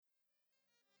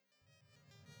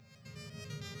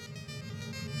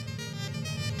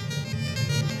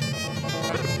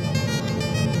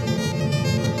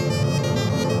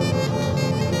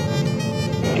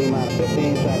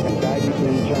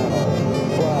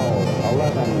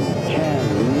10, 9,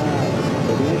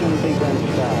 ignition sequence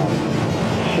start.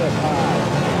 Ship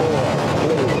high,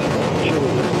 4, 3, 2,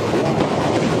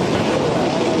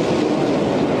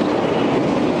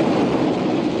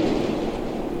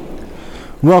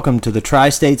 1. Welcome to the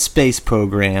Tri-State Space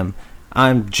Program.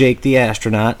 I'm Jake the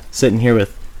Astronaut, sitting here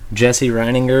with Jesse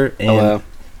Reininger and Hello.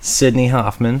 Sydney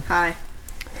Hoffman. Hi.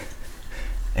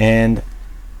 And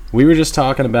we were just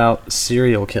talking about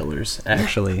serial killers,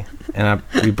 actually. And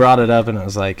we brought it up, and I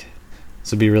was like,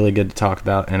 this would be really good to talk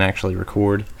about and actually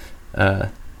record,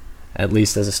 at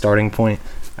least as a starting point.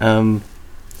 Where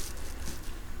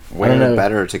know.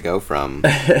 better to go from,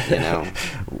 you know?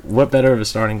 What better of a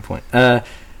starting point? No,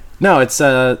 it's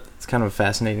kind of a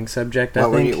fascinating subject, I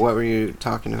think. What were you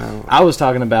talking about? I was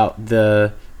talking about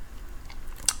the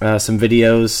some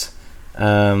videos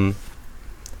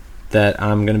that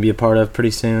I'm going to be a part of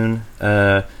pretty soon,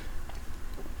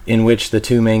 in which the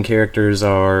two main characters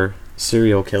are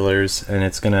serial killers, and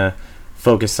it's going to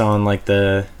focus on like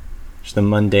just the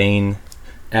mundane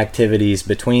activities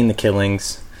between the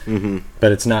killings,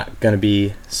 but it's not going to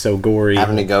be so gory.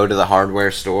 Having to go to the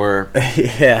hardware store,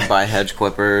 yeah, buy hedge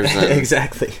clippers, and,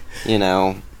 exactly. you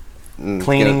know,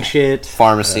 Cleaning get a shit.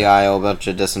 Pharmacy aisle, a bunch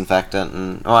of disinfectant,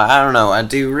 and I don't know.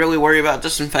 Do you really worry about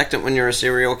disinfectant when you're a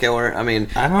serial killer? I mean,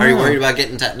 I don't are you know. worried about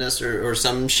getting tetanus or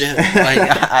some shit?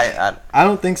 Like, I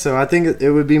don't think so. I think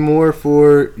it would be more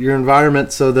for your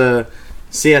environment, so the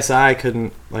CSI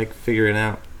couldn't like figure it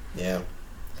out. Yeah.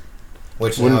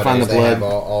 Which Wouldn't find nowadays the they blood. have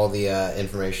all the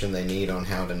information they need on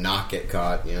how to not get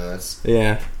caught. You know, that's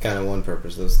Yeah, kind of one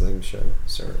purpose those things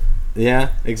serve.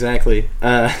 yeah, exactly.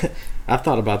 I've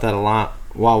thought about that a lot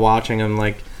while watching them.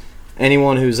 Like,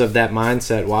 anyone who's of that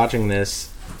mindset watching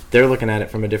this, they're looking at it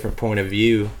from a different point of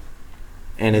view,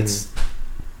 and it's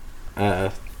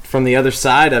from the other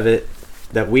side of it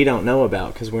that we don't know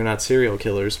about because we're not serial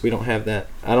killers. We don't have that.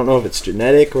 I don't know if it's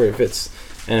genetic or if it's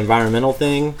an environmental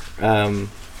thing.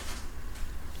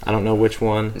 I don't know which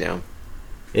one yeah.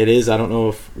 it is. I don't know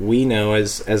if we know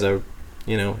as a,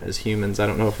 as humans. I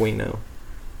don't know if we know.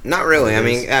 Not really. I It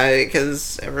mean,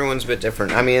 because everyone's a bit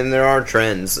different. I mean, there are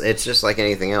trends. It's just like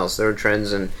anything else. There are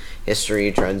trends in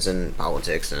history, trends in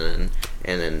politics, and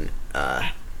in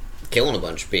killing a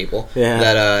bunch of people. Yeah.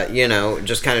 That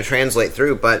just kind of translate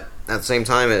through. But at the same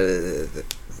time,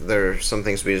 there are some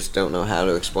things we just don't know how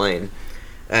to explain.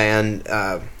 And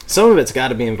Some of it's got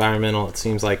to be environmental, it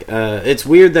seems like. It's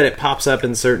weird that it pops up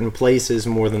in certain places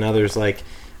more than others. Like,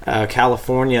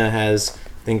 California has,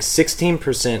 I think,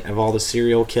 16% of all the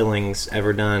serial killings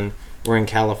ever done were in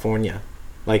California.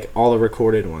 Like, all the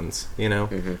recorded ones,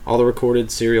 All the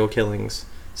recorded serial killings,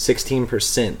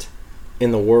 16%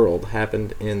 in the world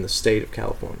happened in the state of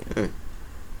California.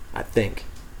 I think.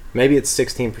 Maybe it's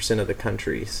 16% of the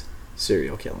country's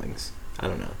serial killings. I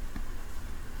don't know.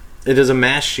 Does a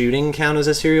mass shooting count as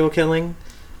a serial killing?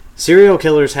 Serial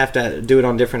killers have to do it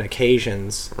on different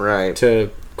occasions, right. to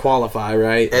qualify,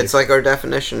 right? It's like our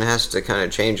definition has to kind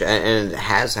of change, and it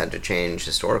has had to change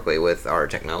historically with our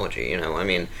technology. I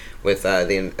mean, with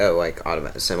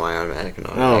semi-automatic and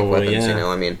automatic weapons. Yeah.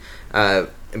 I mean,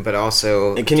 but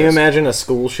also. Can you imagine a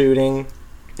school shooting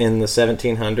in the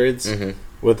 1700s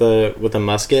with a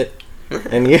musket?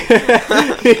 And you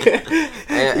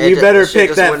better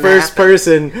pick that first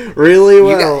person really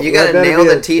well. You got to nail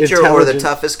the teacher or the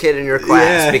toughest kid in your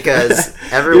class because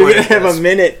everyone. You're gonna have a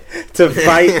minute to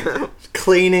fight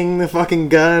cleaning the fucking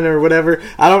gun or whatever.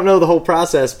 I don't know the whole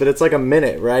process, but it's like a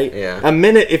minute, right? Yeah. A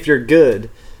minute if you're good.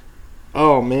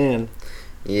 Oh man.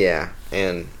 Yeah,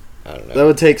 and I don't know. That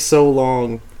would take so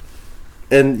long,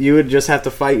 and you would just have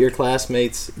to fight your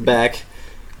classmates back.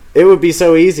 It would be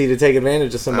so easy to take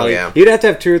advantage of somebody. Oh, yeah. You'd have to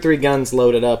have 2 or 3 guns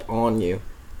loaded up on you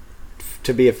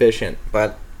to be efficient.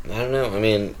 But I don't know. I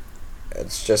mean,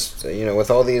 it's just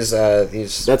with all these.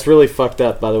 That's really fucked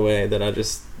up, by the way. That I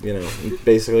just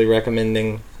basically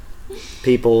recommending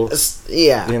people.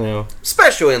 Yeah.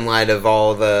 Especially in light of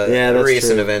all the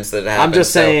recent true. Events that happened. I'm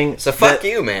just saying. So fuck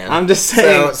you, man. I'm just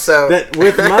saying so that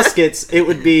with muskets, it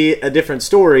would be a different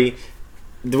story,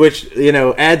 which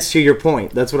adds to your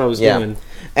point. That's what I was doing.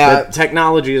 But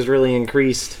technology has really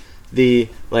increased the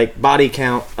body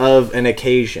count of an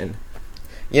occasion.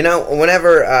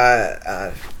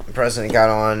 Whenever the president got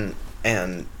on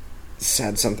and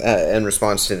said something in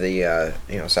response to the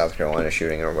South Carolina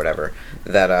shooting or whatever,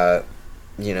 that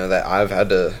that I've had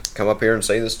to come up here and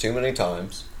say this too many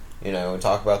times, and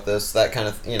talk about this, that kind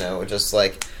of, just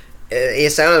like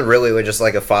it sounded really just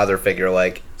like a father figure,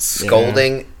 like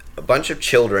scolding a bunch of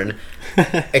children,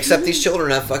 except these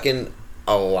children have fucking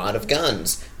a lot of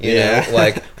guns, you know,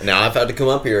 like now I've had to come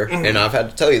up here and I've had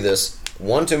to tell you this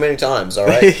one too many times. All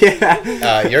right,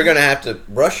 Yeah. you're gonna have to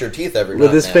brush your teeth every With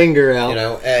night his now, finger out. You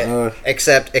know,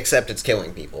 except it's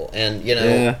killing people, and you know,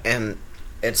 Yeah. and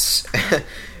it's.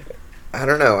 I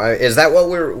don't know. Is that what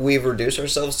we've reduced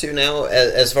ourselves to now,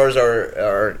 as far as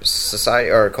our society,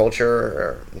 our culture,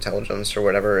 our intelligence, or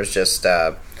whatever? Is just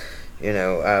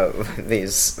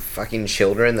these fucking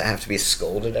children that have to be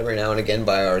scolded every now and again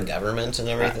by our government and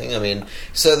everything. I mean,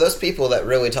 so those people that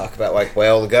really talk about like,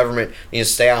 well, the government needs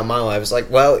to stay out of my life. It's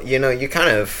like, well, you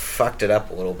kind of fucked it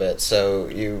up a little bit, so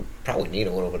you probably need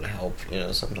a little bit of help,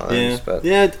 sometimes. Yeah. But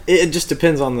It just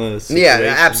depends on the situation.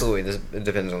 yeah, absolutely. It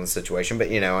depends on the situation,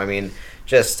 but I mean,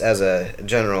 just as a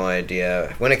general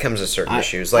idea, when it comes to certain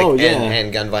issues, like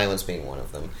and gun violence being one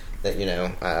of them, that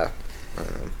I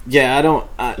don't know. Yeah, I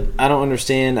don't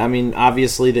understand. I mean,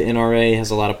 obviously the NRA has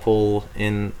a lot of pull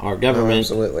in our government. Oh,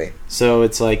 absolutely. So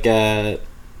it's like,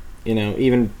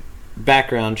 even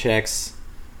background checks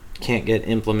can't get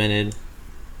implemented.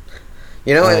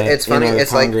 It's funny. in our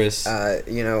It's Congress. like,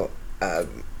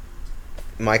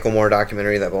 Michael Moore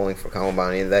documentary, that Bowling for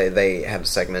Columbine, they have a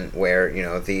segment where,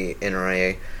 the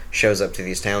NRA shows up to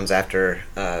these towns after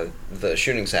the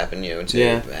shootings happen,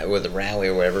 with a rally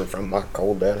or whatever from my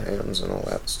cold dead hands and all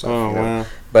that stuff. Oh, wow.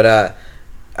 But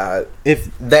If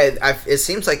it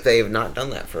seems like they've not done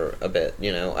that for a bit,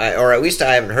 or at least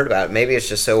I haven't heard about it. Maybe it's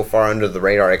just so far under the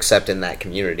radar, except in that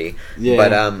community. Yeah. But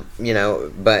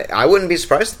but I wouldn't be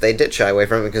surprised if they did shy away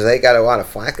from it, because they got a lot of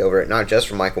flack over it, not just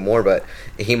from Michael Moore, but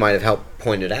he might have helped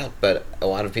point it out. But a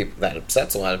lot of people, that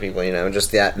upsets a lot of people,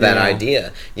 just that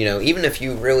idea, even if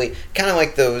you really kind of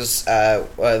like those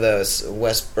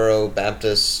Westboro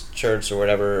Baptist Church or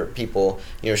whatever people,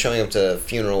 showing up to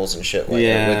funerals and shit like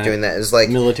that, with doing that is like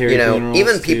military funerals,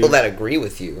 even people too. that agree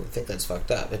with you think that's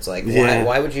fucked up. It's like, Yeah.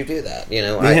 why would you do that?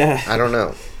 I don't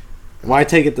know. why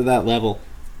take it to that level?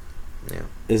 Yeah.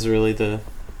 Is really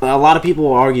a lot of people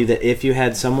will argue that if you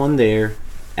had someone there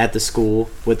at the school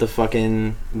with a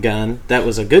fucking gun that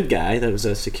was a good guy, that was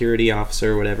a security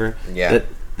officer or whatever,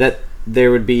 that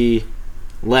there would be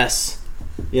less,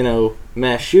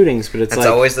 mass shootings. But it's That's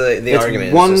like always the it's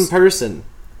argument. one It's just- person,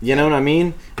 you know what I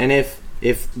mean? And if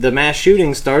the mass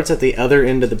shooting starts at the other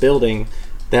end of the building,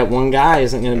 that one guy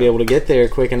isn't going to be able to get there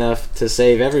quick enough to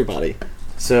save everybody.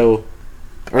 So,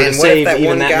 or to save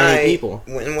even that many people.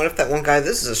 And what if that one guy?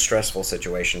 This is a stressful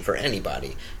situation for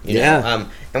anybody. Yeah.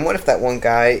 And what if that one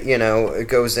guy,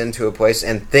 goes into a place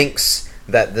and thinks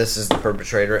that this is the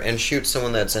perpetrator and shoots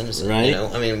someone that's innocent? Right.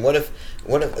 I mean, what if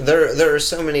there are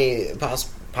so many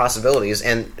possibilities,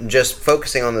 and just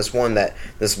focusing on this one,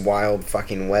 this wild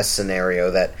fucking West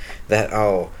scenario that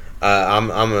I'm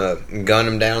gonna gun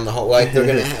them down the whole, like they're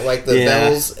gonna like the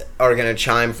bells are gonna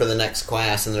chime for the next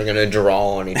class and they're gonna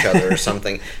draw on each other or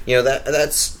something.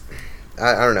 That's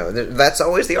I don't know. That's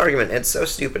always the argument. It's so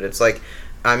stupid. It's like,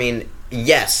 I mean,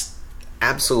 yes,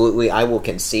 absolutely, I will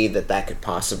concede that could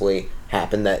possibly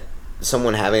happen. That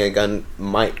someone having a gun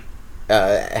might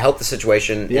help the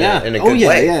situation in a good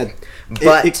way. Yeah.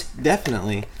 But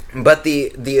definitely. But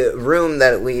the room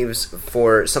that it leaves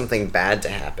for something bad to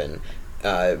happen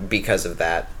because of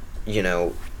that,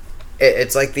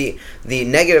 it's like the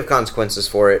negative consequences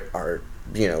for it are,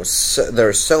 there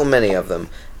are so many of them,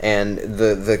 and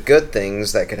the good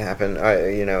things that could happen,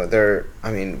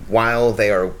 while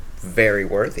they are very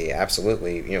worthy,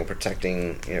 absolutely,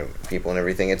 protecting, people and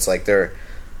everything, it's like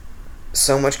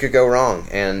so much could go wrong,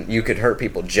 and you could hurt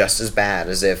people just as bad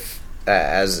as if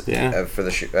as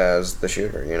the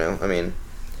shooter. I mean,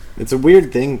 it's a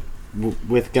weird thing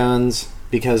with guns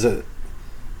because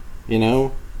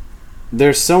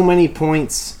there's so many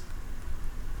points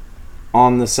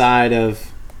on the side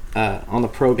of on the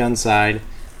pro-gun side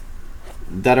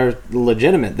that are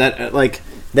legitimate, that like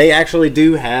they actually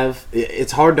do have.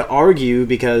 It's hard to argue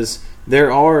because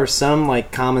there are some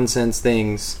like common sense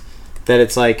things that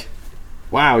it's like,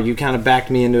 wow, you kind of backed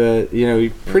me into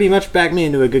you pretty much backed me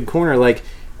into a good corner. Like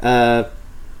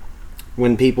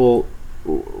when people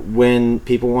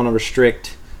want to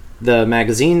restrict the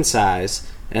magazine size,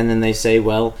 and then they say,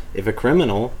 well, if a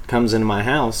criminal comes into my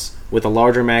house with a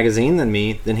larger magazine than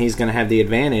me, then he's going to have the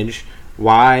advantage.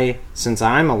 Why, since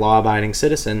I'm a law-abiding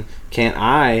citizen, can't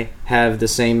I have the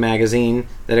same magazine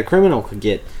that a criminal could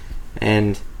get?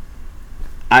 And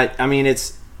I mean,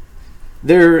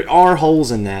 there are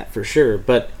holes in that for sure,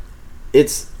 but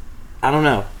I don't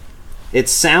know.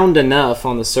 It's sound enough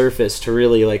on the surface to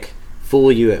really like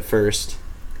fool you at first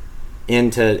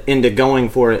into going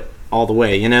for it all the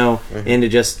way, Mm-hmm. into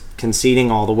just conceding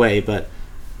all the way. But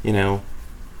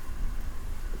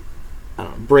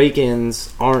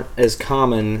break-ins aren't as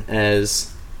common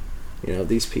as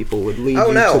these people would lead Oh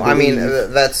you no! to I mean,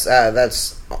 believe. that's.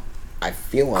 I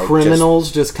feel like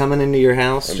Criminals just coming into your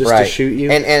house just right. to shoot you,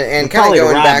 and Well, kind probably of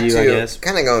to going rob back you, I to guess.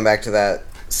 that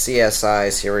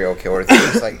CSI serial killer thing.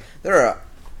 It's like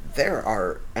there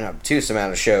are an obtuse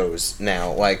amount of shows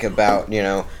now, like about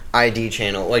ID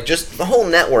Channel, like just the whole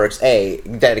network's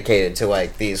dedicated to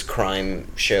like these crime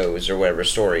shows or whatever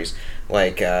stories,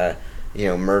 like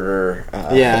murder.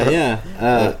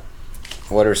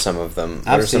 What are some of them?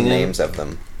 What are some names of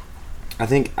them? I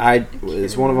think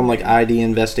is one of them like ID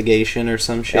Investigation or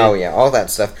some shit. Oh yeah, all that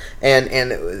stuff. And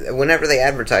whenever they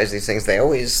advertise these things, they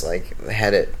always like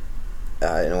had it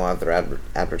in one of their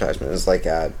advertisements like,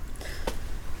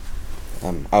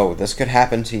 this could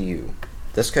happen to you.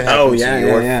 This could happen to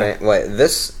your family. Like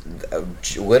this,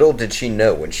 little did she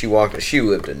know when she she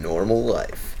lived a normal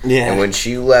life. Yeah. And when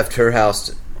she left her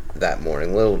house that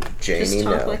morning, little did Jamie Just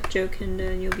talk know. like Joe Kinda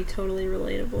and you'll be totally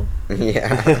relatable.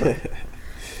 Yeah.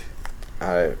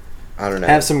 I don't know.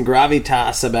 Have some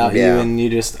gravitas about you, and you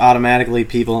just automatically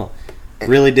people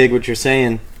really dig what you're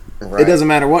saying. Right. It doesn't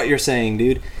matter what you're saying,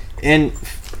 dude. And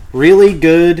really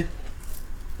good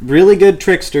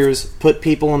tricksters put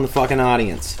people in the fucking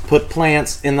audience. Put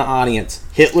plants in the audience.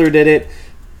 Hitler did it.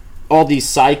 All these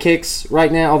psychics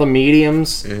right now, all the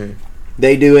mediums,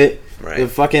 they do it. Right. The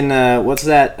fucking what's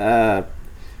that?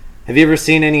 Have you ever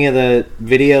seen any of the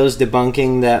videos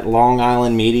debunking that Long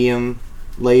Island medium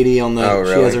lady on the? Oh,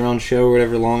 really? She has her own show or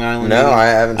whatever. Long Island. No, medium. I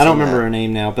haven't. I don't seen remember that. her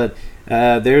name now, but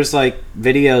there's like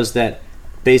videos that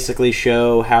basically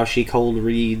show how she cold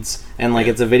reads, and like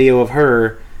it's a video of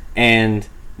her, and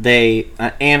they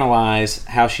analyze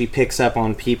how she picks up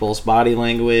on people's body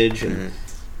language and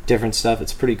different stuff.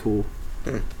 It's pretty cool.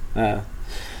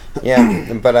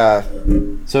 Yeah, but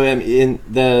So in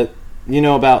the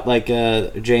about like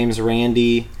James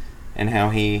Randi and how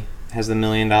he has the $1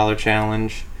 million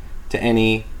challenge to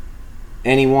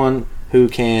anyone who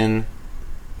can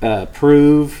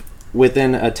prove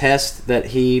within a test that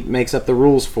he makes up the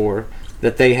rules for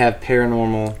that they have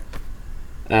paranormal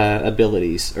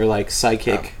abilities or like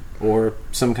psychic or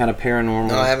some kind of paranormal.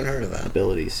 no, I haven't heard of that.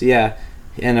 Abilities. Yeah,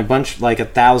 and a bunch like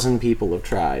 1,000 people have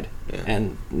tried,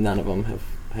 and none of them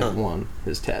have won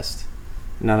his test.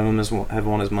 None of them have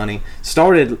won his money.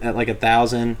 Started at like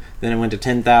 1,000, then it went to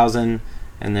 10,000,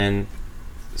 and then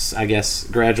I guess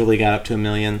gradually got up to 1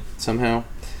 million somehow.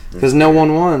 Because no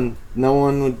one won. No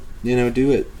one would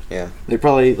do it. Yeah. They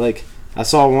probably like I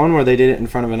saw one where they did it in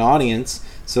front of an audience.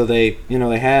 So they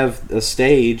they have a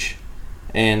stage,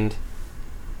 and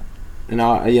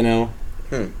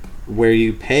where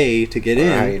you pay to get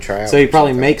in. How you try out So he or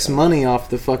probably something makes like that. money off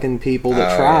the fucking people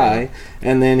that Oh, try, yeah.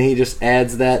 and then he just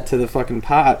adds that to the fucking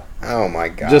pot, Oh my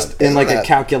god. just in Isn't like a that-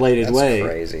 calculated that's way.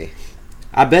 crazy.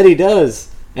 I bet he does.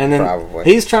 And then Probably.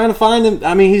 he's trying to find him.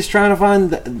 I mean, he's trying to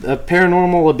find a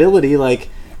paranormal ability. Like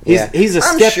he's Yeah. he's a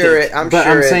I'm skeptic. sure I'm but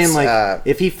sure I'm saying it's, like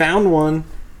if he found one,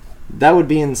 that would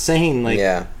be insane. Like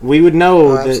Yeah. we would know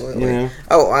Oh, that absolutely.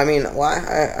 Oh, I mean, well,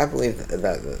 I believe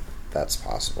that's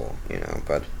possible,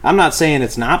 but I'm not saying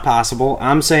it's not possible.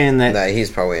 I'm saying that. that he's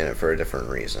probably in it for a different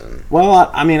reason. Well,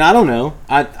 I mean, I don't know.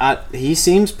 He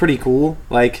seems pretty cool.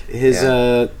 Like his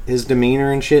Yeah. his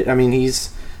demeanor and shit. I mean, I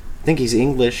think he's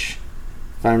English,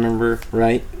 if I remember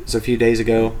right. It was a few days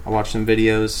ago. I watched some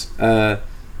videos.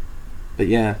 But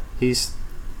yeah, he's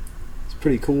a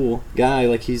pretty cool guy.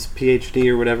 Like he's PhD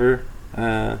or whatever.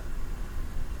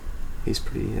 He's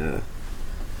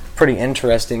pretty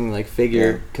interesting like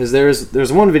figure because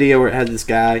there's one video where it had this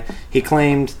guy. He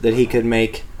claimed that he could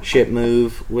make shit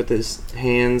move with his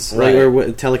hands, Right. like, or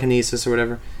with telekinesis or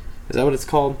whatever. Is that what it's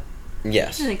called?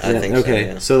 Yes, I think I so. think Okay,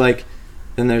 so. Yeah. so like,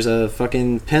 then there's a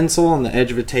fucking pencil on the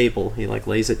edge of a table. He like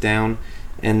lays it down,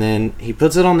 and then he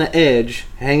puts it on the edge,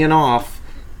 hanging off,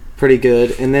 pretty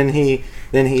good. And then he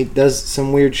does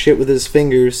some weird shit with his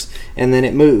fingers, and then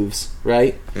it moves,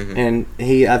 right? Mhm.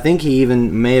 And I think he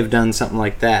even may have done something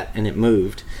like that, and it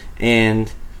moved.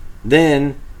 And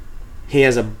then he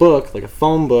has a book, like a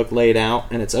phone book, laid out,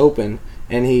 and it's open,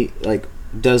 and he like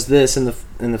does this, and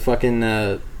the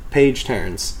fucking page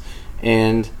turns,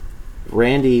 and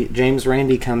James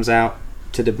Randi comes out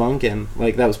to debunk him.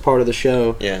 Like that was part of the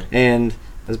show. Yeah. And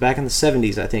it was back in the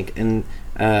 70s, I think, and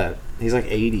he's like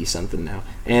 80 something now,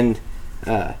 and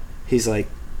he's like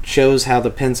shows how the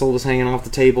pencil was hanging off the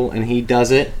table, and he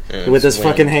does it And with it's his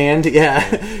fucking hand. Yeah,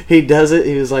 he does it.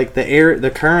 He was like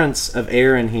the currents of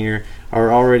air in here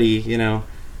are already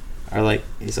are like,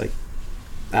 he's like,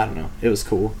 I don't know. It was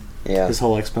cool. Yeah. His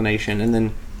whole explanation, and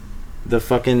then the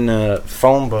fucking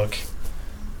phone book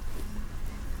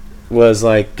was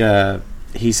like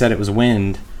he said it was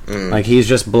wind, Like he's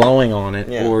just blowing on it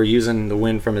Yeah. or using the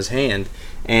wind from his hand,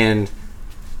 and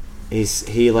he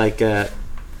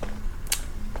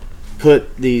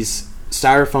put these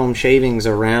styrofoam shavings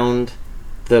around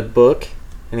the book,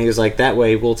 and he was like, that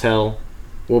way we'll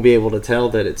be able to tell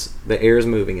that it's the air is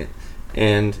moving it.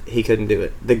 And he couldn't do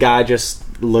it. The guy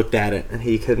just looked at it and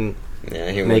he couldn't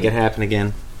Yeah, make it happen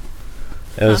again.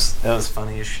 That was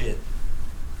funny as shit.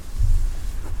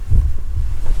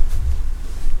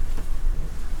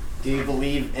 Do you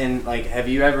believe in, like, have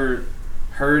you ever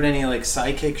heard any, like,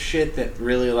 psychic shit that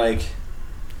really, like,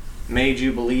 made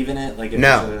you believe in it? Like,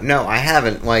 No, I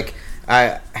haven't. Like,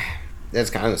 that's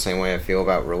kind of the same way I feel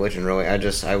about religion, really.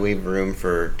 I leave room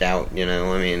for doubt, you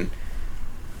know? I mean,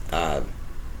 I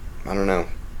don't know.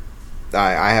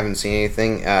 I haven't seen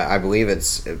anything. I believe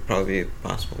it'd probably be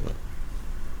possible, but...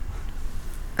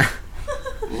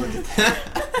 Look at that.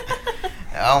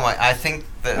 Oh my! I think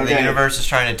the universe is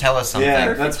trying to tell us something.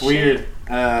 Yeah, that's weird.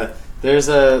 There's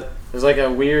like a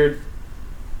weird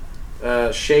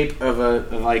shape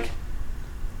of like,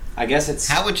 I guess it's.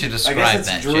 How would you describe I guess it's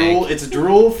that, drool. Jake? It's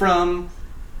drool from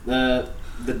the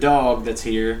dog that's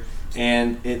here,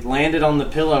 and it landed on the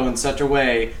pillow in such a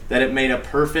way that it made a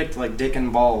perfect, like, dick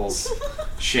and balls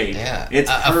shape. Yeah, It's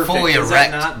a perfect. fully Is that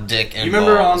erect not- dick and You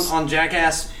remember balls. on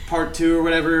Jackass Part 2 or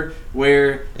whatever,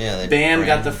 where Yeah, they Bam got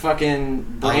brand- the fucking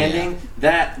branding?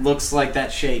 That looks like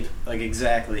that shape, like,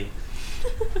 exactly.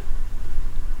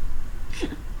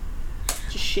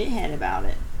 Just shithead about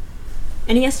it.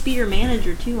 And he has to be your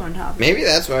manager too on top of it. Maybe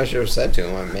that's what I should have said to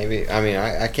him. Maybe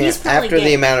I He's can't. probably After the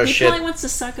gay. amount of he shit, probably wants to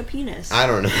suck a penis. I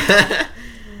don't know.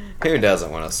 Who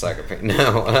doesn't want to suck a pig?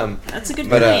 No. That's a good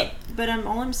but, point. But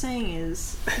all I'm saying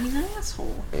is, he's an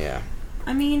asshole. Yeah.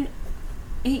 I mean,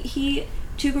 he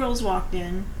two girls walked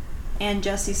in, and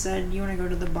Jesse said, "You want to go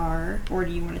to the bar, or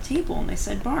do you want a table?" And they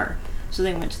said bar. So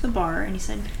they went to the bar, and he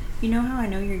said, "You know how I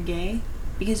know you're gay?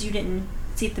 Because you didn't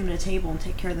seat them at a table and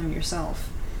take care of them yourself."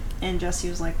 And Jesse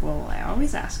was like, "Well, I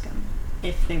always ask them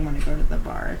if they want to go to the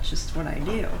bar. It's just what I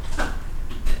do."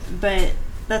 But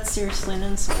that's seriously an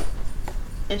insult.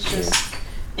 It's just,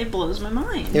 it blows my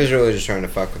mind. He was really just trying to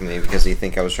fuck with me because he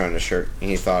thought I was trying to shirk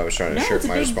it's a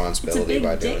my big, responsibility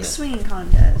by it's a big doing dick it. swinging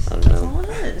contest. I don't That's know. all it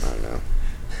is. I don't know.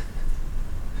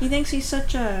 He thinks he's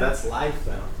such a. That's life,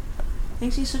 though.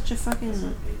 Thinks he's such a fucking.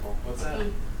 People. What's that?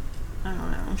 I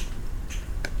don't know.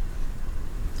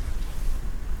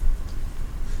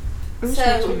 It just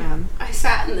makes me So mad. I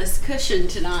sat in this cushion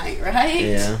tonight, right?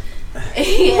 Yeah.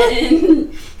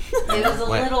 And it was a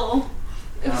Wait. little.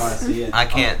 It Oh, I was see it. I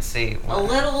can't see. a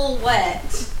little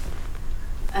wet.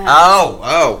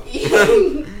 Oh.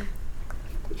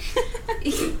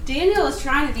 Daniel was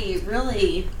trying to be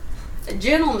really a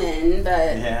gentleman,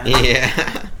 but Yeah.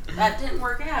 Yeah. that didn't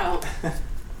work out.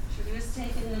 She was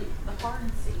taking the hard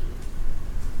seat.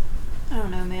 I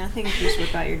don't know, man. I think you should just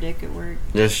whip out your dick at work.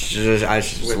 I should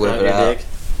just whip out it your out. dick.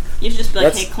 You should just be like,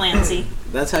 That's- "Hey, Clancy."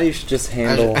 That's how you should just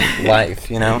handle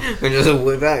life, you know? Just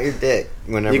whip out your dick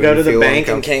whenever You go to the feel bank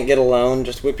and uncomfortable. can't get a loan,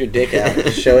 just whip your dick out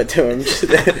and show it to him.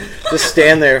 Just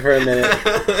stand there for a minute.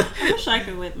 I wish I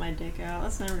could whip my dick out.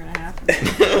 That's never gonna happen.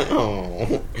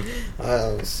 Oh,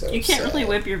 that was so You can't really sad.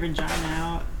 whip your vagina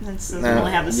out. That doesn't No,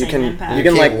 really have the you same can impact. you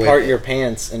can Can't like whip part it. your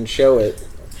pants and show it.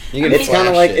 You can It's kind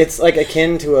of flash like it. it's like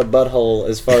akin to a butthole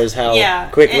as far as how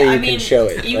quickly I you mean, can show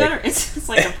it. You Like, gotta. It's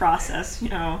like a process, you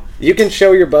know. you can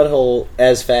show your butthole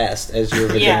as fast as your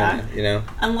vagina. Yeah. You know.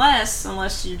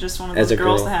 Unless you're just one of As those a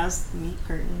girls girl. that has meat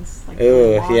curtains. Like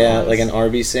Ooh, long yeah, ones. like an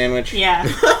Arby's sandwich. Yeah.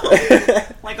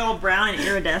 Like all brown and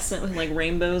iridescent with like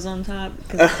rainbows on top.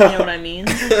 'Cause you know what I mean?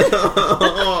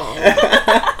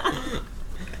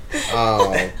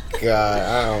 Oh God,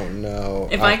 I don't know.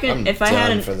 If I could- I'm if I had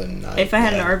done an- for the night, If I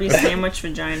had an man. Arby's sandwich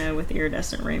vagina with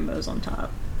iridescent rainbows on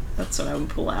top, that's what I would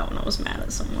pull out when I was mad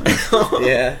at someone.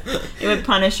 Yeah. It would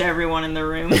punish everyone in the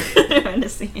room to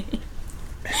see it.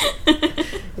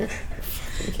 You're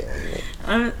killing me.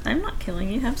 I'm not killing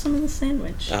you. Have some of the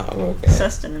sandwich. Oh, okay.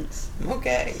 Sustenance.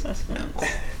 Okay. Sustenance.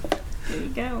 There you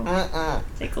go. Uh-uh.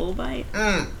 Take a little bite.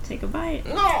 Mm. Take a bite.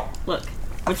 No. Look,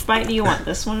 which bite do you want?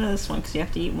 This one or this one? Because you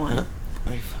have to eat one. Huh?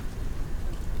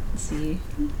 Let's see.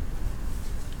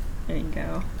 There you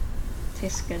go.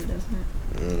 Tastes good, doesn't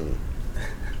it? Mm.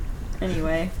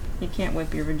 Anyway, you can't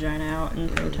whip your vagina out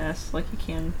and protest like you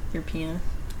can your penis.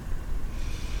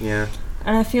 Yeah.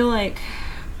 And I feel like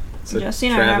It's a Jesse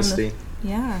and I are having travesty. this,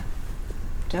 yeah.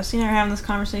 Jesse and I are having this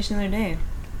conversation the other day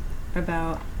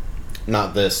about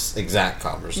Not this exact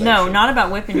conversation. no, not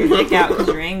about whipping your dick out because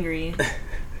you're angry,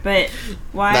 but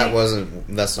why?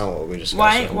 That's not what we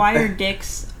discussed. Why are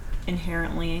dicks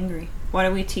inherently angry? Why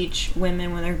do we teach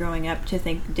women when they're growing up to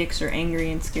think dicks are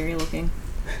angry and scary looking?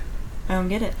 I don't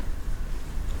get it.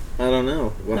 I don't know.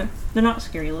 What? They're not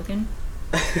scary looking.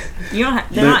 You don't.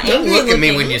 They're not Don't angry look at me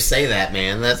looking. when you say that,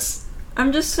 man. That's.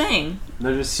 I'm just saying.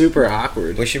 They're just super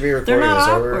awkward. We should be recording not this.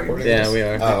 Are we awkward. recording Yeah, this? we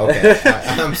are. Oh, okay.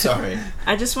 I'm sorry.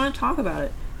 I just want to talk about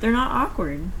it. They're not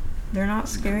awkward. They're not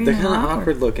scary. They're They're kind not of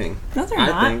awkward looking. No, they're I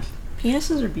not. think.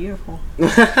 Penises are beautiful.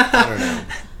 I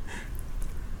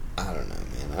don't know. Man.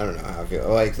 I don't know how I feel.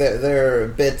 Like there are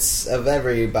bits of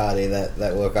everybody that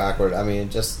look awkward. I mean,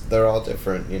 just they're all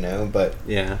different, you know. But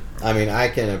Yeah. I mean, I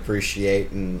can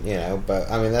appreciate, and you know. But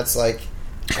I mean, that's like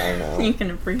I don't You know.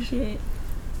 can appreciate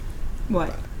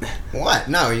what? What?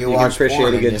 No, you You can watch appreciate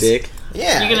porn a and good just- dick.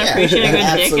 Yeah, You can yeah, appreciate a good dick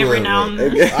every absolutely. now and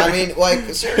then. I mean, like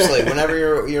seriously, whenever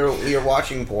you're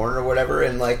watching porn or whatever,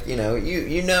 and like you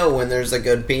know when there's a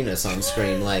good penis on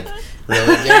screen, like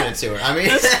really giving it to her. I mean,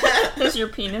 Does your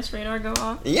penis radar go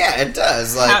off? yeah, it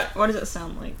does. Like What does it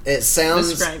sound like? it sounds.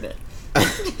 Describe it.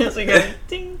 Does it go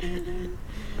ding, ding, ding?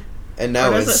 And Or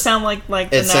no, does it sound like the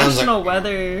it sounds National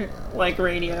Weather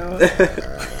radio?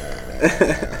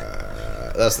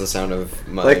 that's the sound of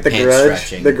my Like the pants grudge,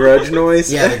 stretching. the grudge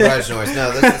noise. Yeah, the grudge noise.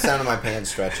 No, that's the sound of my pants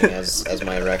stretching as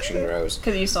my erection grows.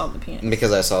 Because you saw the penis.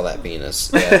 Because I saw that penis.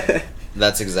 Yeah,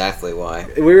 that's exactly why.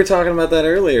 We were talking about that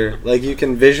earlier. Like you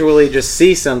can visually just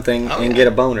see something Oh, and yeah. get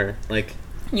a boner. Like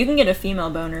You can get a female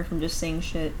boner from just seeing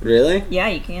shit. really? Yeah,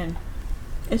 you can.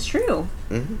 It's true.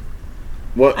 Mm-hmm.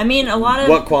 What? I mean, a lot of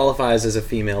What qualifies as a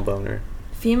female boner?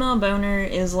 female boner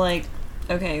is like,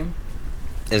 okay,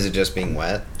 Is it just being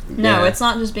wet? no, Yeah. it's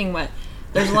not just being wet.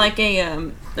 There's like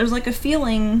a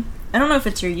feeling. I don't know if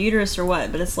it's your uterus or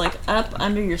what, but it's like up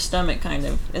under your stomach, kind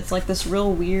of. It's like this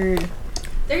real weird.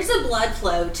 There's a blood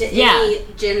flow to Yeah. any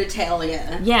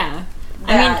genitalia Yeah,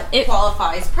 that it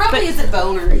qualifies probably but- as a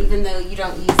boner, even though you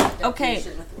don't use that okay,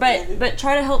 definition with women. but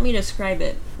try to help me describe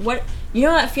it. What you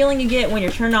know that feeling you get when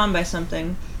you're turned on by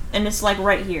something, and it's like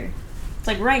right here. It's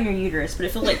like right in your uterus, but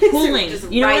it feels like pulling. Just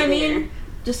You know what I right mean? there.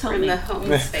 Just help From me. the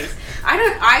home space.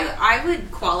 I would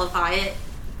qualify it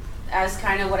as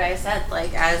kind of what I said,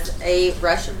 like as a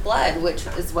rush of blood, which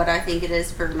is what I think it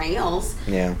is for males,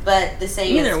 Yeah. but the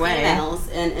same Either as way. females,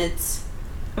 and it's.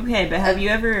 Okay, but have you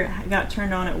ever got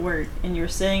turned on at work and you were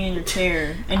sitting in your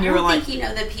chair and you I were don't like, think you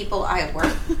know the people I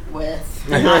work with.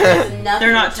 They're not- There's nothing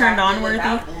they're not turned on attractive worthy?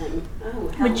 about them. Oh,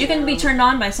 hell but you can be no. turned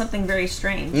on by something very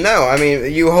strange. No, I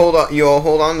mean you'll hold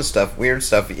on to stuff, weird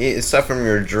stuff, stuff from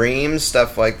your dreams,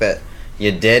 stuff like that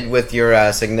you did with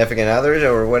your significant others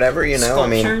or whatever. You know,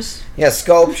 Sculptures. I mean, yeah,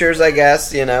 sculptures. I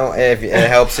guess you know if it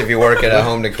helps if you work at a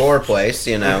home decor place.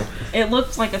 You know, It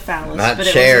looked like a phallus. that but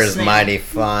it chair was a is snake. mighty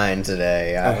fine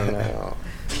today. I don't know,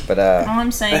 but All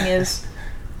I'm saying is,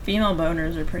 female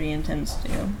boners are pretty intense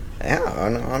too. yeah,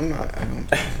 I'm not. I don't,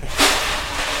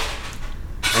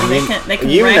 They can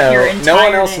you wreck know, your entire no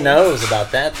one else day. knows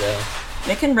about that though.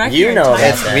 They can wreck You your know entire about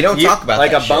It's- that. we don't talk about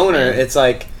like that a shit, boner. man. It's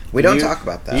like we don't you- talk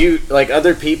about that. You like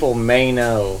other people may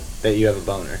know that you have a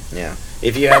boner. Yeah.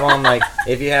 If you have on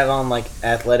like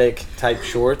athletic type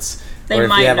shorts, They or if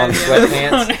might you have know on you have a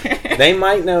sweatpants, boner. they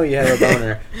might know you have a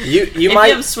boner. You If might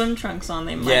you have swim trunks on,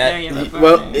 they might know you have a boner.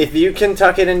 well, if you can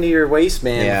tuck it into your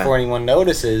waistband Yeah. before anyone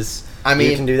notices, I mean-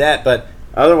 you can do that. But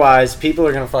otherwise, people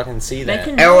are gonna fucking see they that.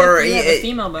 can know Or if you have it- a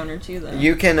female boner too, though.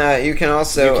 You can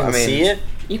also you can I mean see it.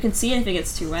 You can see it if it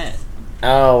gets too wet.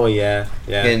 Oh yeah,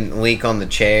 yeah. You can leak on the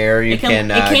chair. You It can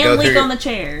go leak through on the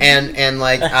chair. and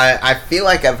like I feel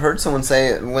like I've heard someone say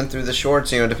it went through the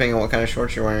shorts. You know, depending on what kind of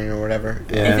shorts you're wearing or whatever.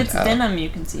 Yeah. If it's denim, you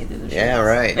can see it through the shorts. Yeah,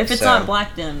 right, If it's so- not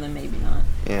black denim, then maybe not.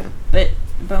 Yeah. But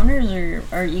boners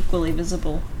are equally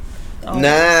visible. Oh. Nah,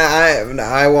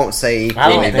 I won't say I don't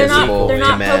equally think they're not- visible they're to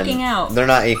not men. poking out. They're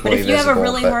not But equally if you have a visible.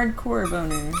 really but- hardcore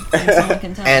boner, then someone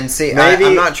can tell. and see, Maybe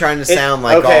I'm not trying to sound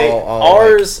like okay, all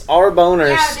our boner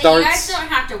Yeah, but you guys starts. don't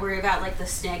have to worry about like the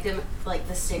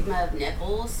stigma of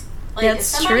nipples. Like That's if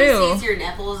somebody true. sees your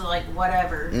nipples, like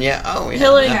whatever. Yeah. Oh yeah.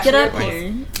 Hillary, Yeah. get up Absolutely.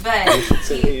 here. But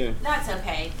sit here. that's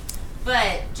okay.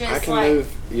 But just I can like move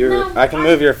your No, I can I'm-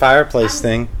 move your fireplace I'm-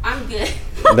 thing I'm good.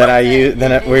 that I use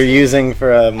that we're It is- using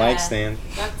for a mic uh, stand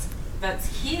That's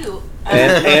cute.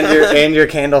 and your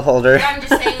candle holder But I'm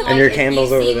just saying, like, and your if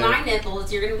candles you over see there. my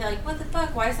nipples, you're gonna be like, "What the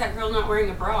fuck? Why is that girl not wearing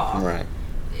a bra?" Right.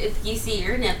 If you see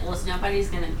your nipples, nobody's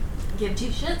gonna give two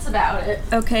shits about it.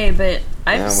 Okay, but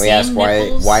I've Yeah, seen we asked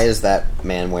nipples. why is that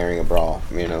man wearing a bra?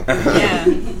 You know. Yeah.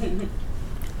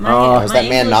 Oh, Is that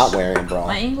man not wearing a bra?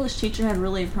 My English teacher had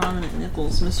really prominent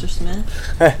nipples, Mr. Smith,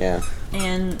 Yeah.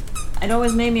 and it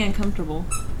always made me uncomfortable.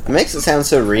 It makes it sound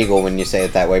so regal when you say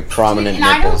it that way. Prominent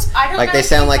And nipples. I don't like know they if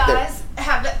sound you like they're. guys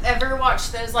have ever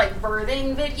watched those like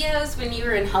birthing videos when you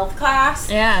were in health class?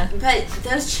 Yeah. But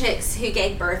those chicks who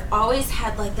gave birth always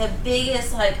had like the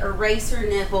biggest like eraser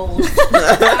nipples.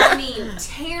 I mean,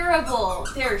 terrible.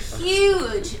 They're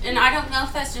huge, and I don't know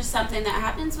if that's just something that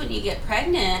happens when you get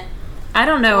pregnant. I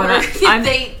don't know. Or And if I'm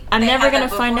they never had gonna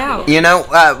that find out. beforehand. You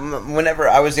know, whenever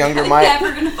I was younger, I'm my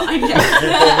never gonna find out.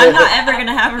 I'm not ever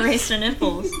gonna have eraser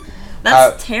nipples.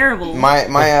 That's terrible.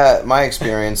 my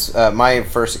experience, my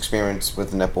first experience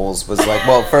with nipples was like,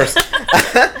 well, first,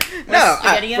 no,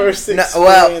 Spaghetti-O? First No, experience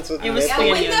well- with It was Yeah, nipples.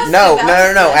 when Spaghetti-O. those no,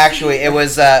 developed, actually, it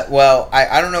was, well,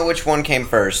 I don't know which one came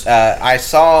first. I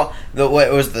saw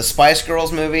it was the Spice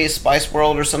Girls movie, Spice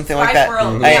World or something like Spice that.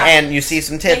 World, A- yeah. And you see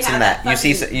some tits They in have that. that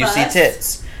You fucking see bust.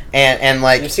 tits. And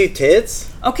like, You see tits?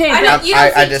 Okay, I but don't, you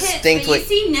don't I see distinctly- tits,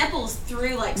 but you see nipples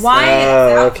through like Why- skin Oh,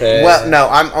 itself. okay. well, no,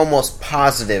 I'm almost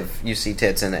positive you see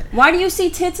tits in it. why do you see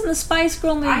tits in the Spice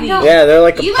Girl movie? I know. Yeah, they're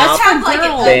like a You pop must have like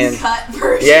girls. an uncut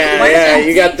version. Yeah, Why yeah, does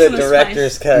you that got the take some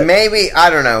director's cut. Maybe I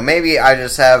don't know. Maybe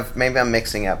I'm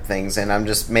mixing up things, and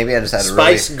maybe I just had a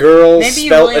Spice really. Girls Maybe you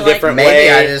spelt really a like- different Maybe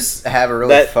way. I just have a really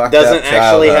that fucked doesn't up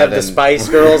actually have childhood the and- Spice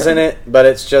Girls in it, but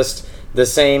it's just the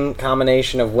same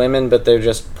combination of women, but they're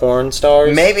just porn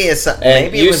stars. Maybe it's And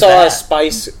maybe it you was saw that. a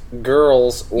Spice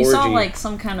Girls orgy. You saw like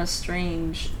some kind of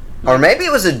strange. Or maybe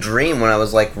it was a dream when I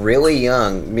was like really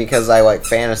young because I like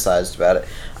fantasized about it.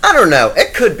 I don't know.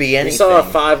 It could be you anything. saw a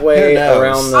five-way Who knows?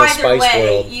 around the Either Spice way,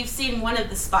 World. you've seen one of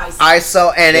the spices. I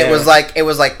saw, and Yeah. it was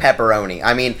like pepperoni.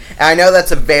 I mean, I know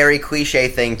that's a very cliche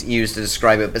thing to use to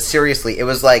describe it, but seriously, it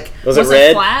was like Was Was it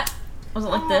red? flat? Was it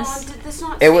like Oh, this? did this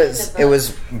not it say in was the it book?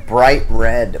 was bright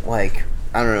red, like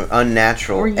I don't know,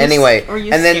 unnatural. Were you Anyway, were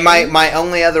you and then scared? my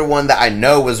only other one that I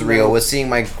know was real was seeing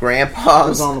my It was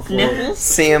grandpa's on the floor. Nipples?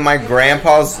 seeing my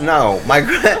grandpa's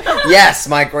yes,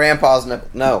 my grandpa's nipple.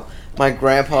 No, my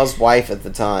grandpa's wife at the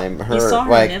time. Her saw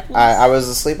her like nipples? I was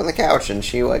asleep on the couch and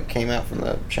she like came out from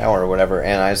the shower or whatever,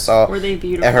 and I saw Were they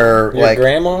beautiful? her Your like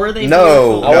grandma? Were they no,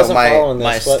 beautiful? I wasn't my following this.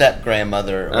 my What- step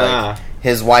grandmother, like Ah.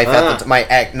 his wife Ah. at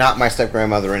the not my step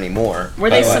grandmother anymore. Were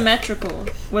they but, like, symmetrical?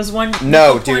 Was one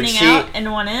No, nipple dude, pointing she- out and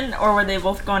one in, or were they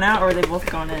both going out, or were they both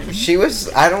going in? She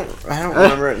was. I don't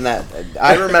remember it in that.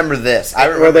 I remember this. I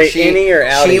remember Were they she, innie or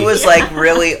outie? She was like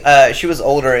really. She was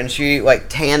older and she like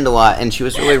tanned a lot and she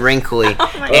was really wrinkly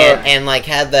Oh my and like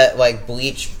had that like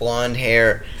bleached blonde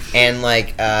hair and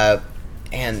like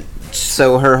and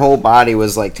so her whole body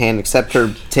was like tanned except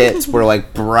her tits were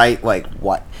like bright like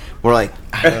what were like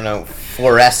I don't know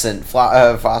fluorescent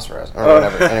phosphorescent or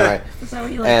whatever. Anyway, Is that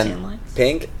what you like, And- tan lines?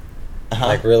 Pink? uh-huh.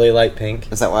 Like really light pink?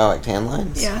 Is that why I like tan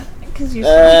lines? Yeah, because you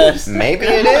Maybe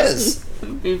it is.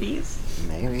 boobies.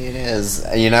 Maybe it is.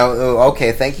 You know.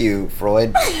 Okay. Thank you,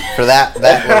 Freud, for that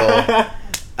little.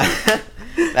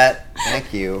 that.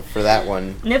 Thank you for that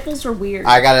one. Nipples are weird.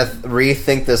 I gotta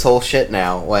rethink this whole shit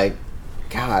now. Like,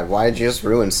 God, why did you just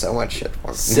ruin so much shit for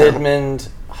me? Sidmund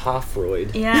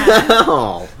Hoffroyd. yeah.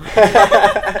 Oh.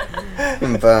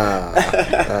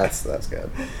 That's good.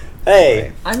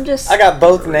 Hey, I'm just. I got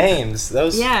both names.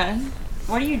 Those. Yeah.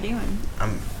 What are you doing?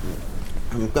 I'm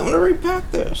gonna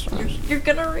repack this. You're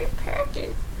gonna repack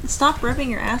it. Stop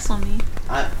ripping your ass on me.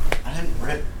 I didn't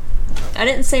rip. I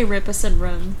didn't say rip. I said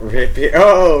run.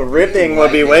 Ripping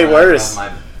would be way worse.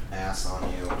 My ass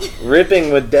on you.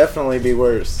 Ripping would definitely be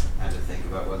worse. I had to think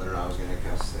about whether or not I was gonna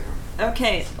cuss there.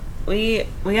 Okay. We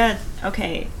got.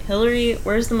 Okay, Hillary.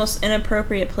 Where's the most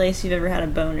inappropriate place you've ever had a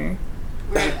boner?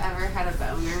 Where I've ever had a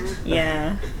boner.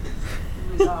 Yeah.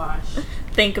 Oh my gosh.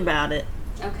 Think about it.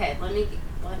 Okay,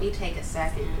 let me take a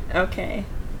second. Okay.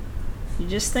 You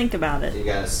just think about it. You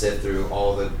gotta sit through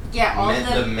all the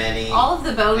Yeah, the many. all of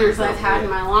the boners I've had in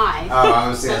my life. Oh, I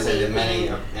was gonna Let say me the many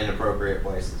think. inappropriate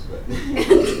places, but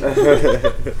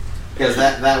because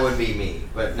that would be me.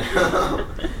 But no.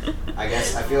 I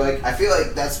guess I feel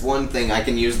like that's one thing I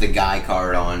can use the guy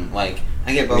card on. Like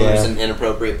I get boners Yeah. in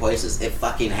inappropriate places. It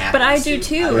fucking happens. But I do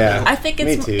too. Yeah. I think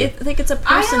it's Me too. I think it's a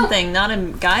person don't- thing, not a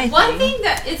guy One thing. thing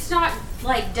that it's not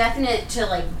like definite to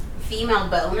like female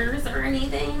boners or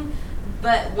anything,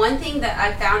 but one thing that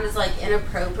I found is like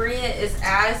inappropriate is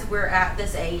as we're at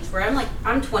this age where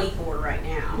I'm 24 right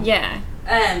now. Yeah.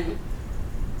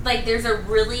 Like there's a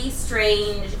really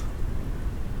strange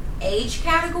age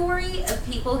category of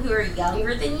people who are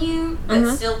younger than you but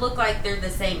Mhm. still look like they're the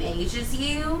same age as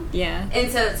you. Yeah.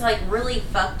 And so it's like really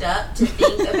fucked up to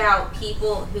think about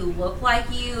people who look like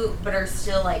you but are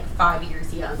still like 5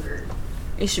 years younger.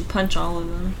 You should punch all of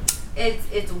them.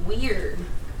 It's weird.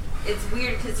 It's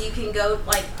weird because you can go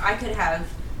like I could have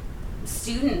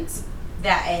students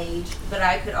that age, but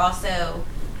I could also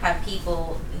have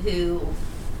people who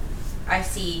I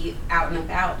see out and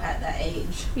about at that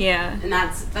age. Yeah. And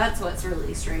that's what's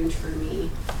really strange for me.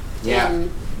 Yeah.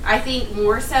 And I think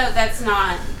more so that's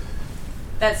not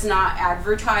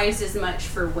advertised as much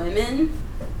for women.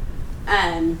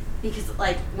 Because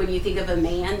like when you think of a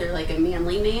man, they're like a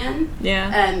manly man.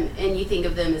 Yeah. And you think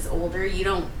of them as older,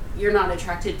 you're not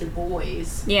attracted to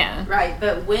boys. Yeah. Right,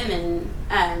 but women,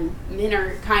 men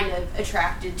are kind of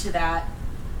attracted to that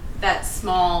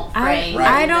small frame.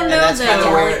 I don't know that's kind of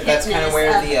though.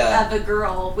 where of a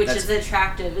girl, which that's- is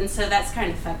attractive, and so that's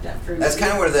kind of fucked up for me. That's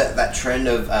kind of where that trend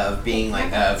of being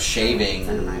like of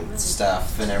shaving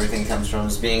stuff and everything comes from,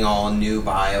 is being all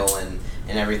nubile and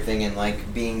everything, and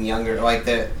like being younger, like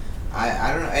the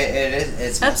I don't know,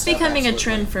 it's That's messed up, becoming a absolutely.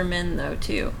 trend for men though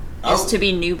too. Oh. Is to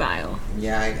be nubile.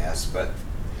 Yeah, I guess, but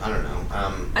I don't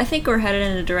know. I think we're headed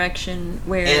in a direction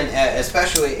where And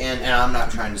especially, and I'm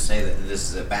not trying to say that this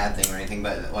is a bad thing or anything,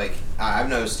 but like I've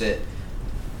noticed it,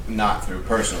 not through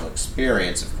personal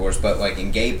experience, of course, but like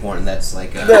in gay porn, that's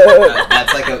like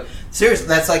a seriously,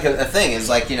 that's like a thing. Is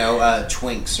like, you know,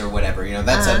 twinks or whatever. You know,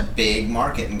 that's a big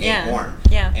market in gay porn.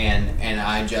 Yeah. And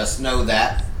I just know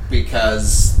that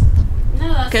because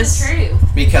No, that's the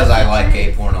truth. I like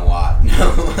gay porn a lot.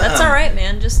 that's all right,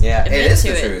 man. Just Yeah, it admit is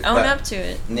to the it. truth, Own but- up to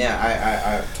it. Yeah,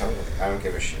 I totally, I don't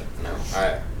give a shit. No,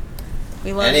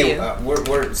 We love anyway, you.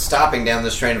 we're stopping down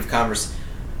this train of conversation.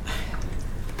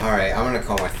 All right, I'm gonna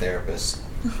call my therapist.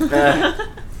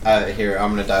 Here, I'm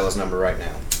gonna dial his number right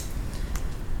now.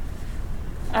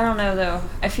 I don't know though.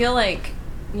 I feel like,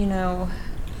 you know,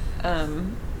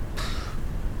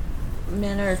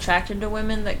 men are attracted to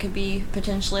women that could be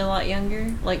potentially a lot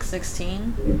younger, like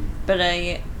 16. But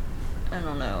I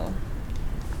don't know.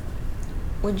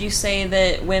 Would you say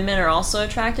that women are also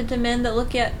attracted to men that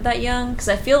look that young? Because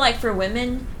I feel like for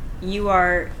women,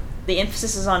 the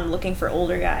emphasis is on looking for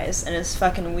older guys, and it's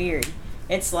fucking weird.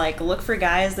 It's like, look for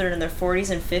guys that are in their 40s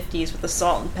and 50s with the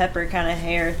salt and pepper kind of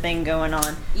hair thing going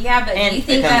on. Yeah, but And do you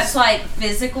think it comes- that's like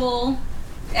physical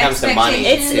comes to money,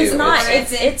 expectations? too. It's not. Or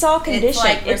is It's all conditioned. It's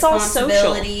like It's all social.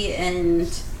 responsibility and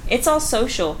It's all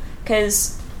social.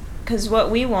 Because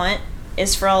what we want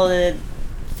is for all the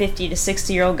 50 to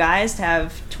 60-year-old guys to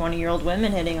have 20-year-old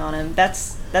women hitting on them.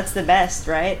 That's the best,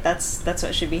 right? That's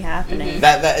what should be happening.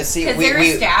 That see, because we they're we,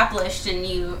 established and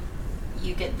you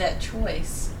get that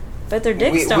choice. But their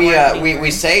dicks we, don't we, work we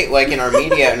anymore. say, like, in our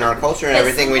media and our culture and The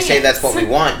everything, we say that's what we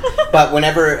want. But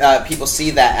whenever people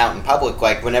see that out in public,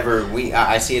 like whenever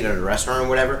I see it at a restaurant or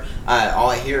whatever, all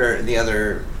I hear the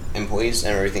other employees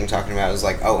and everything talking about is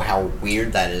like, oh, how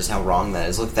weird that is, how wrong that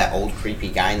is. Look at that old creepy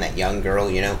guy and that young girl,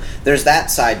 you know. There's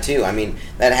that side too. I mean,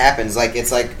 that happens. Like,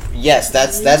 it's like, yes,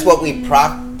 that's what we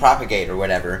propagate or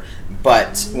whatever.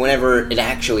 But whenever it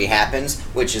actually happens,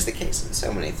 which is the case in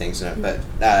so many things, but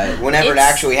whenever it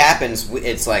actually happens,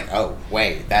 it's like, oh,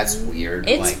 wait, that's weird.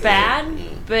 It's like, bad,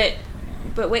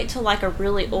 but wait till like a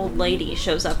really old lady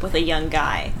shows up with a young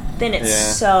guy. Then it's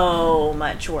Yeah. so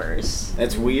much worse.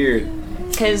 That's weird.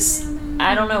 Because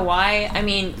I don't know why. I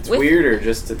mean, It's weirder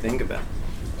just to think about.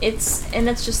 it's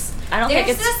just. I don't There's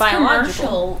think it's this biological.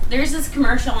 commercial. There's this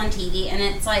commercial on TV, and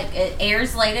it's like it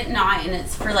airs late at night, and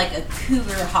it's for like a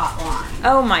cougar hotline.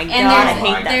 Oh my god, And I there's-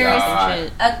 hate there's-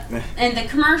 that fucking shit. And the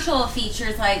commercial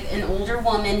features like an older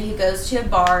woman who goes to a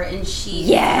bar, and she's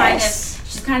Yes.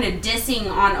 kind of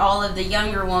dissing on all of the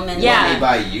younger women. Yeah. Let me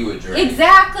buy you a drink.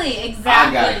 Exactly.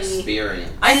 I got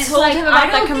experience. I And it's told like, him about I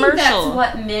that don't think commercial.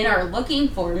 that's what men are looking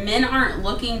for. Men aren't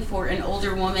looking for an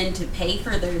older woman to pay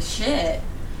for their shit.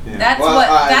 Yeah. That's Well,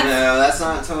 what. no, that's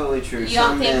not totally true. You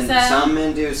don't think so? Some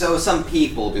men do. So some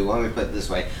people do. Let me put it this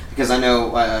way, because I know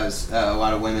a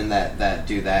lot of women that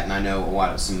do that, and I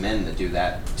know some men that do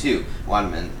that too. A lot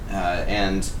of men,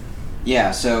 and yeah.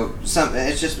 So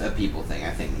it's just a people thing. I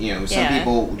think, you know, some Yeah.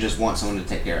 people just want someone to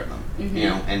take care of them, Mm-hmm. you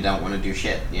know, and don't want to do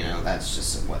shit. You know, that's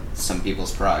just what some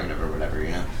people's prerogative or whatever.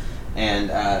 You know, and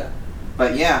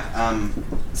but yeah.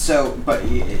 But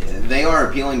they are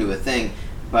appealing to a thing.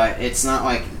 But it's not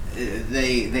like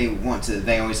they want to.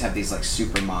 They always have these like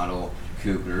supermodel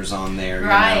cougars on there, you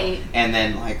Right. know? And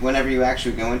then like whenever you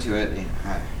actually go into it,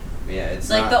 yeah, it's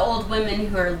like not, the old women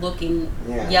who are looking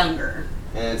Yeah. younger.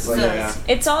 And it's So like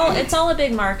It's all a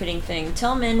big marketing thing.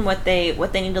 Tell men what they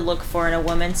need to look for in a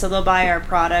woman, so they'll buy our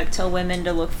product. Tell women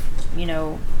to look, you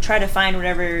know, try to find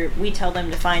whatever we tell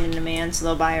them to find in a man, so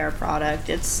they'll buy our product.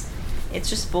 It's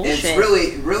just bullshit. it's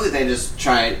really they just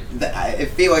try. I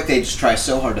feel like they just try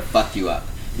so hard to fuck you up,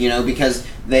 you know, because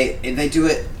they do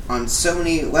it on so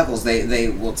many levels. They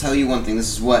will tell you one thing.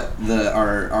 This is what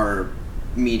our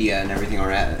media and everything,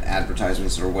 our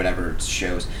advertisements or whatever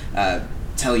shows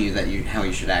tell you that how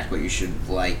you should act, what you should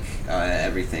like,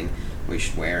 everything. we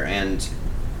should wear.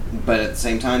 But at the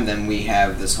same time, then we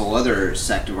have this whole other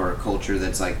sect of our culture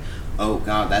that's like, oh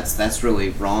God, that's really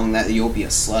wrong. That you'll be a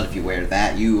slut if you wear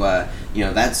that.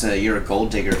 You're a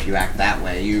gold digger if you act that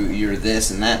way. You're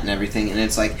this and that and everything. And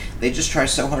it's like they just try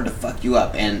so hard to fuck you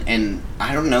up. And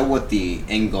I don't know what the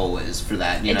end goal is for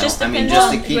that. It just depends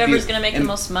just on to keep whoever's you, going to make the and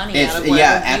most money it's- out of whatever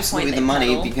yeah, viewpoint absolutely they the money,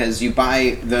 peddle. because you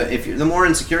buy the more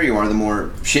insecure you are, the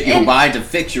more shit you'll buy to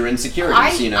fix your insecurities.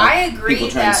 I agree People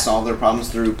try that- to solve their problems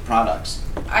through products.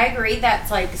 I agree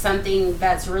that's like something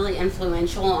that's really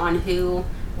influential on who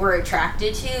we're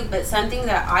attracted to, but something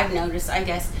that I've noticed, I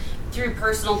guess, through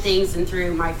personal things and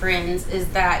through my friends, is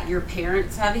that your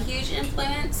parents have a huge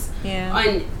influence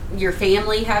on your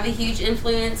family, have a huge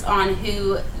influence on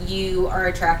who you are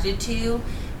attracted to,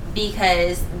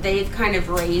 because they've kind of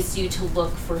raised you to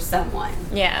look for someone.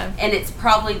 Yeah. And it's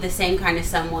probably the same kind of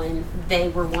someone they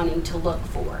were wanting to look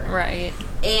for. Right.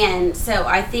 And so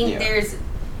I think Yeah. there's,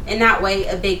 in that way,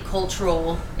 a big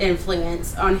cultural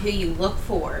influence on who you look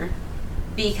for.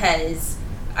 Because,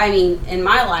 I mean, in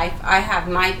my life, I have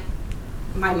my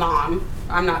mom.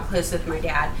 I'm not close with my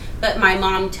dad, but my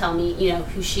mom tell me,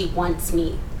 who she wants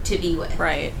me to be with.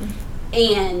 Right.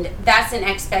 And that's an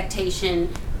expectation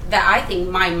that I think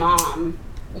my mom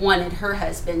wanted her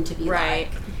husband to be Right.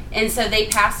 like. And so they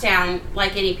pass down,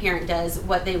 like any parent does,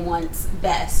 what they want's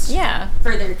best Yeah.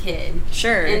 for their kid.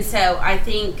 Sure. And so I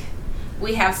think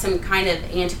we have some kind of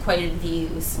antiquated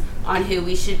views on who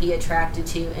we should be attracted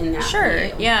to in that Sure.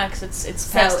 view. Yeah, because it's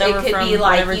So passed over it could from be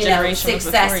like, whatever generation was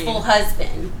before successful you.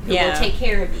 husband who Yeah. will take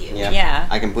care of you. Yeah.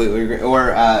 I completely agree. Or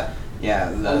A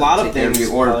lot of take care things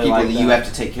you, or probably people like that you that.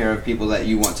 have to take care of, people that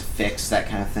you want to fix, that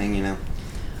kind of thing.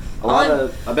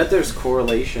 I bet there's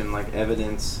correlation, like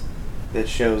evidence that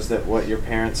shows that what your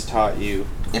parents taught you,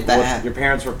 If that what had- your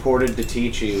parents reported to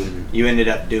teach you, Mhm. you ended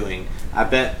up doing.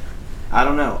 I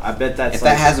don't know. I bet that's If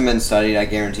like, that hasn't been studied, I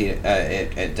guarantee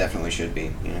it definitely should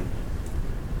be.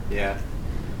 yeah,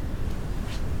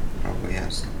 Probably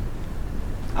has.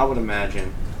 I would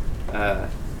imagine.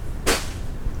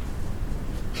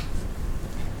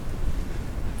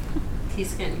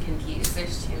 He's getting confused.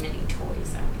 There's too many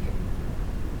toys out here.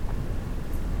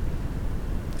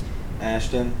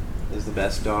 Ashton is the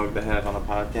best dog to have on a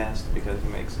podcast because he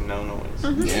makes no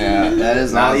noise. Yeah, that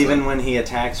is Not awesome. even when he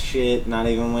attacks shit. Not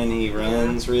even when he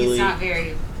runs. Yeah. Really. He's not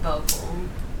very vocal.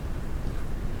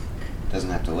 Doesn't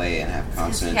have to lay and have He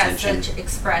constant has attention. such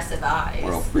expressive eyes.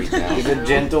 Or he'll freak out. He's a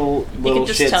gentle He little could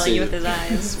just Shih tell you Tzu. with his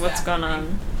eyes what's going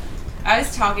on. I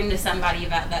was talking to somebody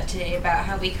about that today, about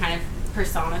how we kind of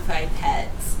personify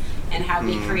pets and how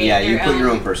we create Yeah, their you put own, your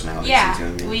own personalities yeah,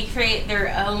 into them. we create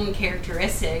their own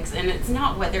characteristics, and it's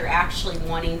not what they're actually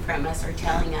wanting from us or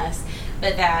telling us,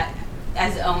 but that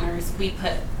as owners we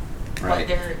put what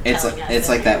they're telling us. It's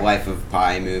in like that there. Life of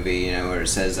Pi movie, where it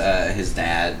says his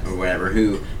dad or whatever,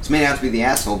 who is made out to be the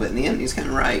asshole, but in the end he's kind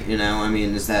of right. I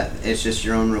mean, it's just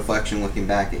your own reflection looking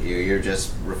back at you. You're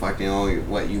just reflecting all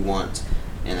what you want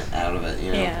out of it.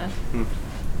 Yeah.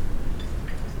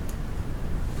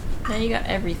 Now you got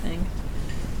everything.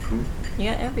 Hmm?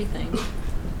 You got everything.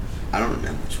 I don't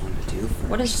know which one to do first.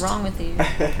 What is wrong with you?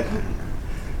 I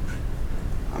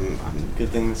don't know. I'm Good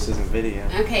thing this isn't video.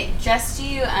 Okay, just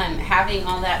you having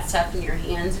all that stuff in your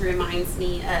hands reminds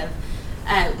me of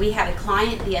we had a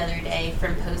client the other day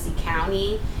from Posey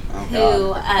County Oh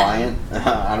who God, a client?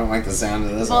 I don't like the sound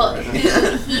of this well already.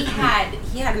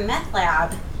 he had a meth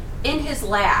lab in his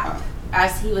lap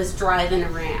as he was driving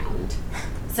around.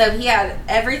 So he had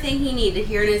everything he needed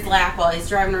here in his lap while he's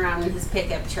driving around in his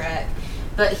pickup truck.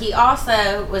 But he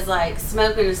also was like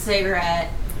smoking a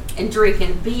cigarette and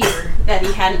drinking beer that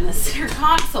he had in the center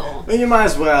console. Well, you might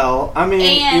as well. I mean,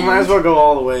 And- you might as well go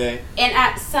all the way. And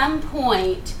at some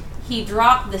point, he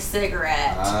dropped the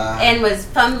cigarette Ah. and was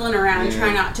fumbling around Yeah.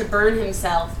 trying not to burn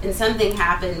himself. And something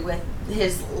happened with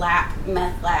his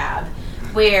meth lab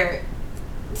where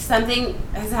something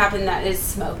has happened that is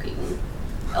smoking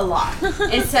a lot.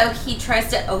 And so he tries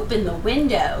to open the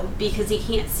window because he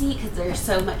can't see because there's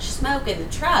so much smoke in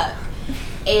the truck.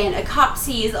 And a cop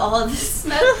sees all of the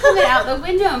smoke coming out the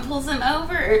window and pulls him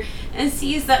over and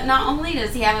sees that not only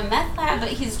does he have a meth lab, but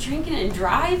he's drinking and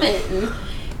driving.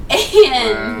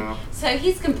 And Wow. so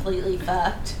he's completely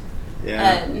fucked.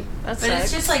 Yeah. That But sucks.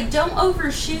 it's just like, don't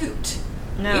overshoot.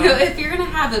 No. If you're going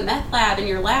to have a meth lab in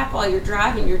your lap while you're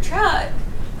driving your truck,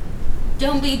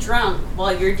 don't be drunk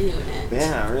while you're doing it.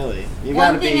 Yeah, really. You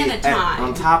One gotta be thing at a time.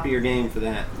 on top of your game for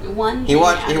that. One He thing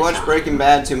watched at a time. Breaking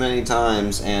Bad too many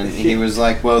times, and he was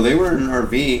like, "Well, they were in an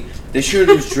RV. They should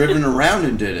have just driven around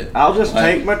and did it. I'll just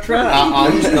Like, take my truck.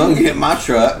 I'll just go get my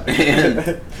truck,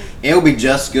 and it'll be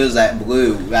just as good as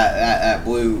that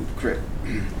blue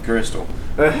crystal."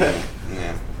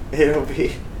 Yeah, It'll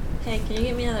be. Hey, can you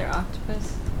get me another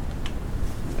octopus?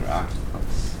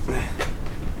 octopus.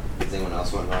 Does anyone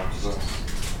else want an octopus?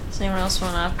 Does anyone else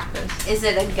want an octopus? Is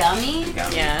it a gummy?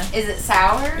 Gummy. Yeah. Is it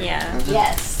sour? Yeah.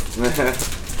 Yes.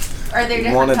 Are there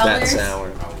different Wanted colors? that sour,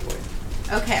 probably.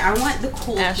 Okay, I want the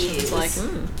cool Ashton's hues. like,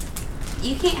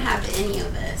 You can't have any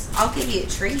of this. I'll give you a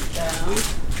treat though.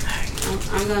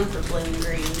 I'm going for blue and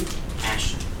green.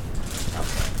 Ashton.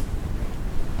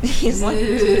 He's like,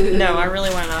 Ooh. no, I really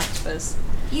want an octopus.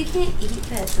 You can't eat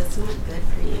this. It's not good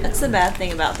for you. That's the bad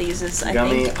thing about these is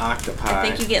Gummy octopi. I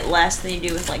think you get less than you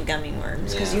do with like gummy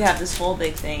worms because Yeah. you have this whole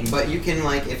big thing. But you can,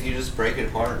 like, if you just break it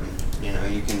apart,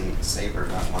 you can savor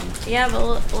that one. Yeah,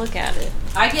 but look at it.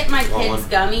 I get my Well, kids one-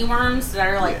 gummy worms that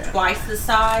are like Yeah. twice the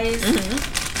size,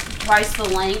 Mm-hmm. twice the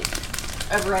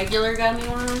length of regular gummy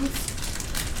worms.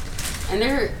 And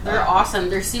they're awesome.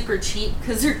 They're super cheap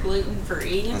because they're gluten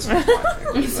free. That's my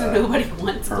favorite. So nobody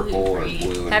wants Purple or gluten free.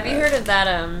 blue. and Have you red. heard of that?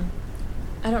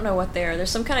 I don't know what they are. There's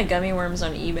some kind of gummy worms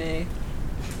on eBay.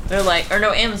 They're like, or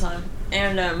no, Amazon,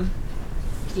 and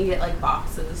You get like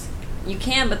boxes. you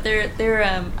can, but they're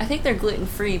I think they're gluten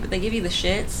free, but they give you the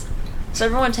shits. So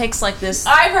everyone takes like this.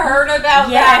 I've heard about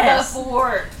that Yes.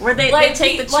 before. Where they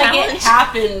take the like challenge. it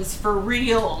happens for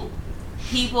real.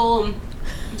 People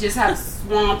just have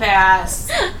swamp ass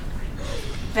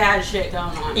bad shit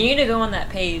going on. You need to go on that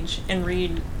page and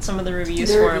read some of the reviews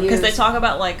The for them because they reviews. talk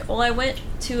about like, well, I went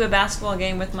to a basketball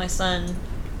game with my son,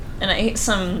 and I ate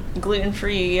some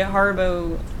gluten-free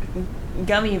Haribo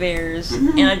gummy bears,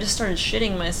 and I just started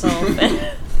shitting myself.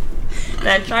 And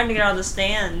I tried to get out of the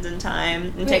stands in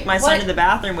time and take my son what? to the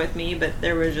bathroom with me, but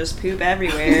there was just poop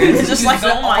everywhere. It's just like,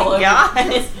 oh my All over. god,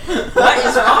 what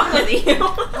is wrong with you?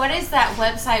 What is that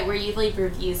website where you leave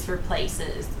reviews for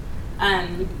places?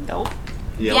 Nope.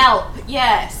 Yelp,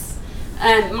 yes.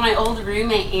 My old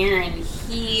roommate Aaron,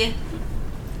 he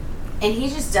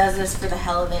just does this for the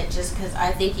hell of it, just because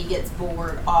I think he gets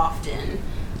bored often.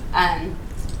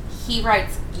 He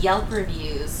writes Yelp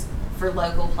reviews for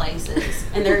local places,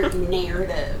 and they're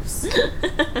narratives.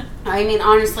 I mean,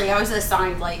 honestly, I was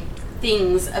assigned like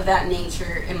things of that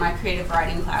nature in my creative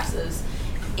writing classes,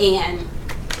 and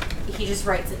he just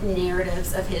writes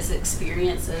narratives of his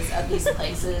experiences of these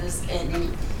places,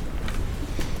 and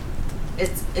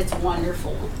it's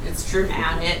wonderful. It's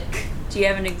dramatic. Do you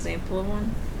have an example of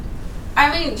one?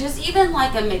 I mean, just even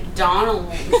like a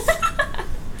McDonald's.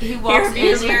 He walks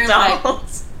Here, in there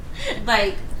McDonald's.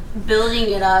 like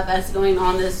building it up as going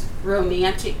on this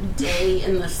romantic day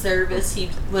in the service he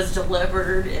was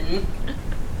delivered, and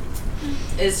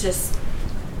it's just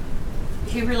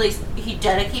he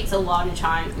dedicates a lot of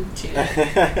time to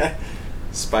it.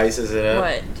 Spices it up.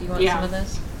 What? Do you want Yeah. some of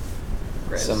this?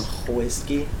 Gross. Some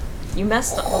whiskey. You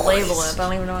messed up the label up. I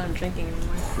don't even know what I'm drinking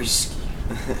anymore. Whiskey.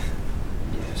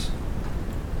 Yes.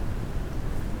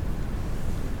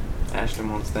 Ashton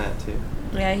wants that too.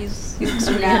 Yeah, he's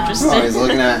super No. interested. Oh, he's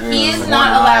looking at me. He with is one not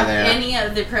eye allowed there. any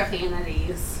of the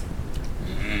profanities.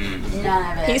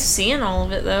 None of it. He's seeing all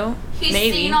of it though. He's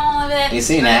Maybe. seen all of it. He's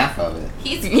seen but half of it.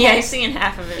 He's Yeah, he's seeing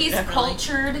half of it. he's definitely.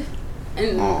 cultured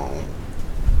in Oh.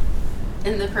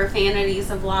 the profanities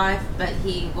of life, but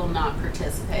he will not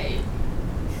participate.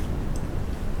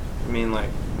 I mean, like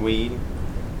weed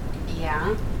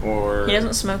Yeah. or He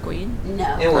doesn't smoke weed.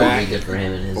 No. It wouldn't Crack be good for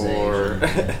him at his or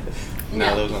age.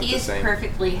 no, those aren't he the is same.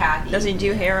 perfectly happy. Does he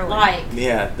do heroin? Like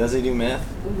Yeah, does he do meth?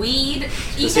 weed,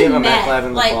 Does even he have a meth. meth lab in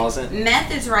the like closet?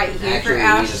 meth is right here Actually, for he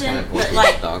just kind Ashton, of but with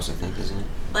like dogs, I think, isn't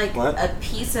it? What? a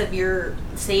piece of your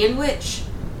sandwich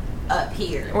up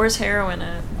here. Where's heroin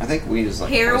at? I think weed is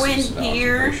like Heroin twice as dogs, I'm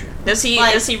here. pretty sure. Does he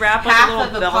Like, wrap like half a little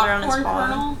of a belt around his popcorn paw?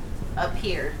 kernel up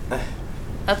here.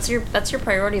 That's your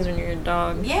priorities when you're a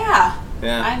dog. Yeah.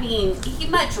 Yeah. I mean, he'd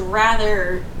much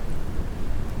rather.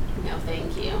 No,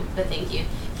 thank you, but thank you.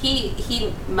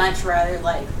 He'd much rather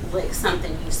like lick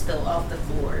something you spill off the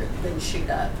floor than shoot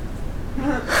up in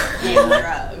a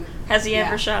drug. Has he Yeah.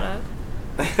 ever shut up?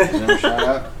 Never shut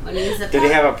up. When he was a Did he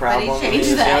pup, have a but problem when He he changed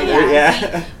was that. younger? Yeah.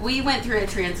 Yeah. We went through a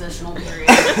transitional period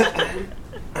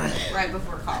right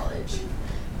before college.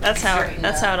 That's how Straightened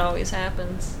that's up. how it always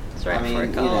happens. It's right I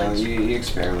mean, before college. you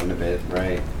experiment a bit,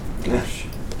 right? Gosh.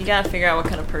 You gotta figure out what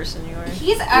kind of person you are.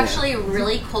 He's actually a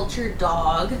really cultured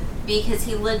dog because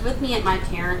he lived with me at my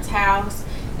parents' house.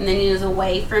 And then he was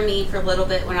away from me for a little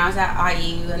bit when I was at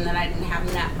IU, and then I didn't have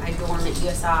him at my dorm at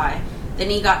USI. Then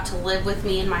he got to live with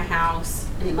me in my house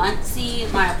in Muncie,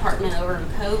 my apartment over in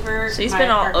Covert. So he's my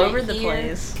been all apartment over the here.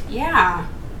 place. Yeah.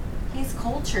 He's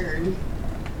cultured.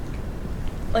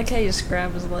 Like how you just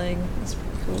grab his leg. That's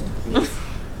pretty cool.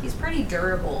 He's pretty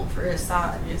durable for his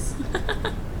size.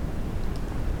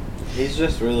 He's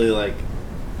just really like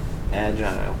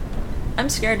agile. I'm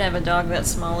scared to have a dog that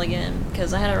small again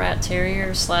because I had a rat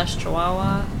terrier /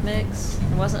 chihuahua mix.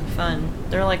 It wasn't fun.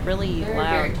 They're like really Very,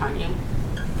 loud. very tiny.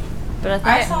 But I think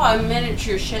I saw a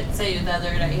miniature Shih Tzu the other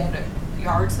day at a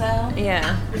yard sale.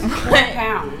 Yeah. It was 4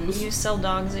 pounds. You sell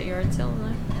dogs at yard sales?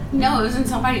 No? No, it was in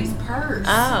somebody's purse.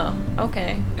 Oh,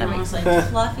 okay. That And I makes was sense. like,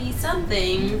 fluffy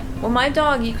something. Well, my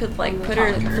dog, you could like Oh, put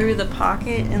her collar. through the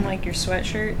pocket in like your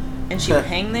sweatshirt, and she would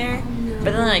hang there.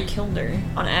 But then I killed her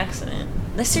on accident.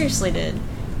 I seriously did.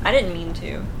 I didn't mean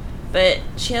to, but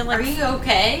she had like. Are you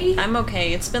okay? I'm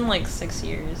okay. It's been like 6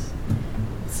 years,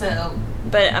 So,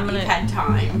 but I'm gonna. you've had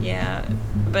time. Yeah,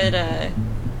 but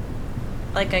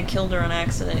like I killed her on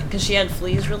accident because she had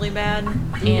fleas really bad,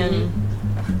 and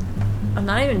I'm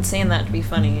not even saying that to be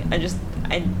funny.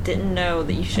 I didn't know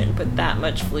that you shouldn't put that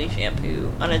much flea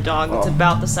shampoo on a dog that's Oh.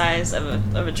 about the size of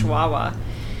a chihuahua,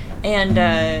 and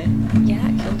yeah,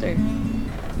 it killed her.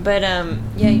 But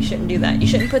yeah, you shouldn't do that. You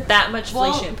shouldn't put that much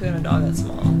flea Well- shampoo on a dog that's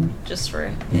small. Just for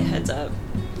a heads up.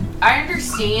 I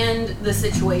understand the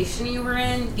situation you were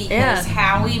in because Yeah.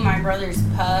 Howie, my brother's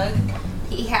pug,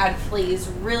 he had fleas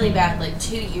really bad like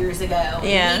 2 years ago. And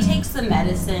Yeah. he takes the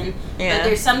medicine, Yeah. but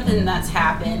there's something that's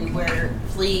happened where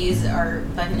fleas are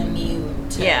fucking immune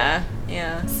to Yeah.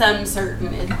 some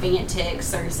certain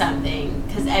antibiotics or something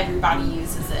because everybody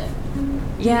uses it.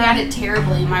 He Yeah. had it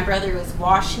terribly. My brother was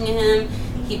washing him.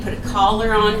 He put a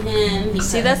collar on him. He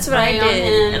See, put that's a what I spray on did,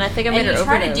 him. and I think I made and her you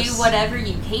try to overdose. do whatever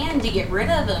you can to get rid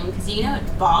of them because you know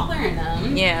it's bothering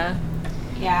them. Yeah.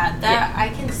 Yeah, that I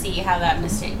can see how that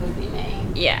mistake would be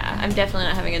made. Yeah, I'm definitely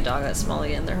not having a dog that's small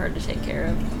again. They're hard to take care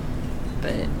of.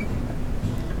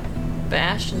 But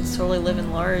Ashton's totally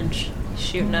living large,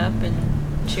 shooting up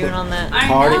and chewing on that. I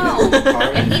Party. know,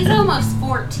 Party. and he's almost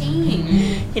 14.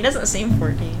 He doesn't seem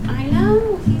 14. I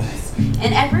know.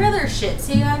 And every other Shih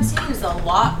Tzu I've seen is a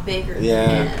lot bigger Yeah.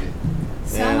 than him.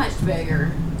 So Yeah. much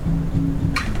bigger.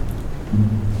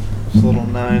 This little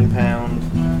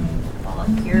 9-pound. Full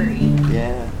of fury.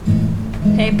 Yeah.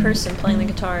 Hey, person playing the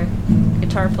guitar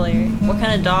player. What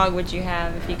kind of dog would you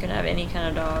have if you could have any kind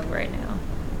of dog right now?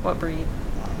 What breed?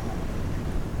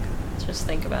 Just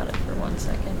think about it for 1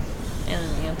 second and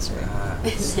then answer.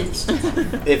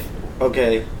 If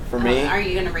okay, for me, Are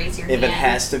you gonna raise your if hand? it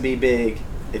has to be big,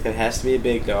 if it has to be a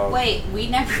big dog, Wait, we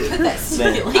never put that then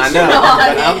stipulation I know, on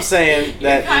but it. I'm saying You're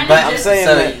that. kinda But I'm just- saying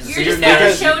So that You're you're just now- kind of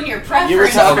because showing your preference. you were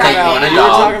talking Okay, about you want a you were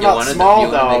dog, talking you about want a- small you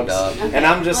want a big dogs, dog. and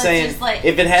I'm just Let's saying just let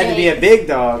if it had to be a Jake big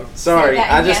dog, sorry,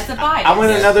 that I he just has a bias. I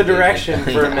went Yes, another you do. direction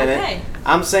for a minute. Okay.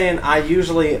 I'm saying I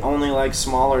usually only like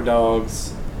smaller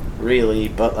dogs, really,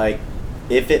 but like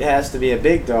if it has to be a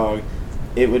big dog,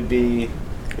 it would be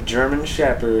a German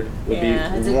Shepherd would Yeah,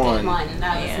 That's be a one, good one.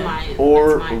 That was Yeah. mine.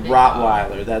 or That's my big dog.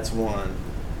 Rottweiler. That's one.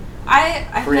 I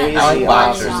Crazy thought I like that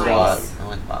boxers was a nice. lot. I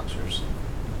like boxers.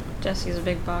 Jesse's a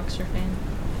big boxer fan.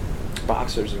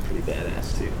 Boxers are pretty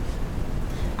badass too.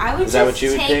 I would Is that just what you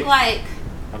would take pick? like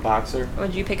A boxer.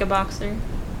 Would you pick a boxer?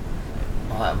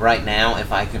 Right now,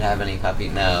 if I could have any puppy,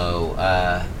 no.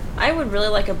 I would really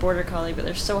like a border collie, but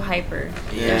they're so hyper.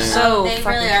 Yeah. They're so they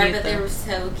fucking really are, cute. but they though. were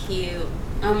so cute.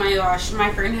 Oh my gosh,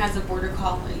 my friend has a border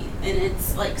collie, and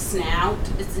its like snout,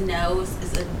 its nose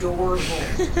is adorable,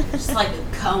 just like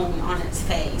a cone on its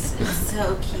face. It's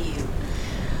so cute.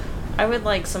 I would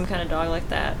like some kind of dog like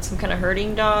that, some kind of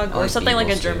herding dog, I or like something like a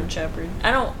beagles, German too. Shepherd.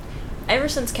 I don't. Ever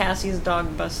since Cassie's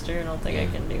dog Buster, I don't think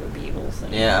I can do a beagles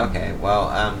anymore. Yeah, okay. Well,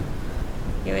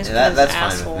 He always put that- his that's fine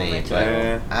asshole with in my me,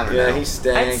 toe. but- I don't yeah, know. he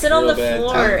stank. I'd sit on real the bad, too.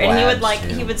 floor, and he would Labs, like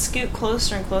too. he would scoot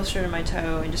closer and closer to my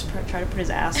toe, and just try to put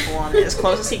his asshole on it as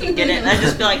close as he could get it, and I'd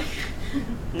just be like,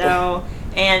 no,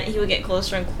 and he would get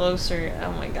closer and closer.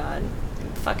 Oh my god,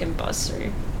 fucking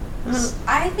Buster.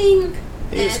 I think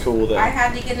He was if cool, though. I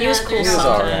had to get He was another cool He was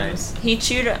dog, sometimes. He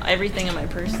chewed everything in my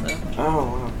purse though.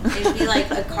 Oh wow. it'd be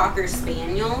like a Cocker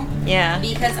Spaniel. Yeah.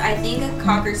 Because I think a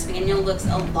Cocker Spaniel looks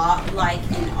a lot like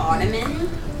an Ottoman.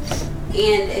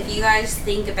 And if you guys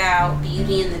think about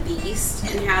Beauty and the Beast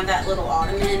and how that little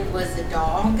Ottoman was a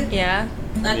dog, Yeah.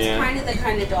 that's Yeah. kind of the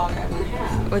kind of dog I want to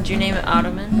have. Would you name it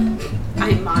Ottoman?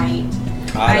 I might.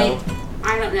 Otto.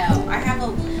 I don't know. I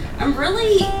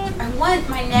want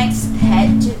my next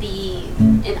pet to be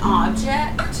an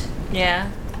object. Yeah.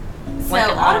 So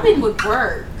Like an Ottoman would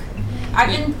work. I've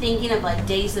been thinking of like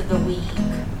days of the week,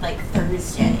 like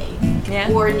Thursday,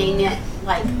 Yeah. or name it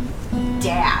like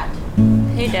Dad.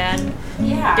 Hey, Dad.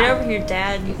 Yeah. Get over here,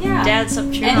 Dad. Yeah. Dad, stop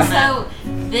chewing And on that. so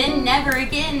then never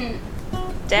again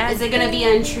Dad. is it going to be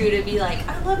untrue to be like,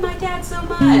 I love my dad so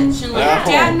much, and like Oh.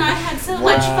 Dad and I had so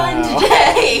much fun Wow.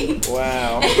 today.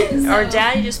 Wow. And so- Or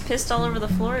Daddy just pissed all over the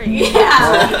floor again.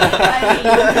 Yeah.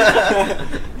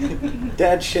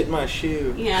 Dad shit my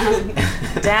shoe. Yeah.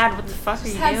 Dad, what the fuck are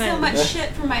Just you had doing? so much shit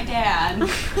from my dad.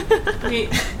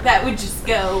 That would just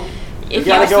go. You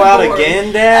gotta go out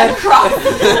again, Dad? Across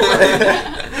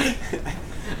the board.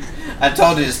 I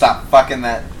told you to stop fucking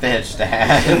that bitch,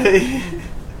 Dad.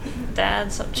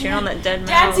 Dad, stop chewing on that dead mouse.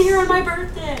 Dad's here on my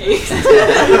birthday.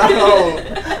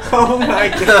 Oh my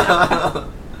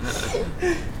god.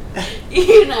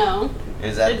 You know,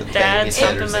 Is that the Dad, thing you said?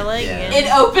 Or something is my it- leg yeah. again. it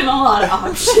opened a lot of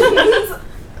options.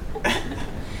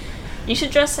 You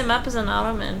should dress him up as an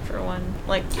ottoman for one.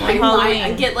 Like, I one might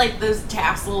Halloween. get like those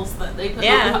tassels that they put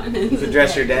Yeah. on. You could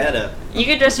dress your dad up. You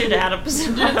could dress your dad up as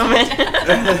an ottoman.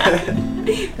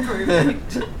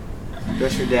 Perfect.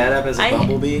 Dress your dad up as a I-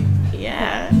 bumblebee.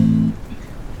 Yeah.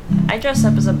 I dressed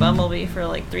up as a bumblebee for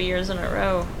like 3 years in a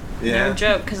row. Yeah. No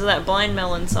joke, because of that Blind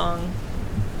Melon song.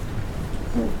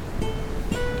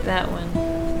 That one.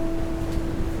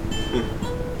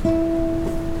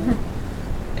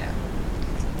 Yeah.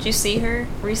 Did you see her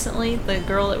recently? The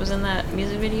girl that was in that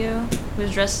music video who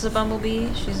was dressed as a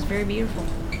bumblebee? She's very beautiful.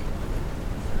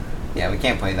 Yeah, we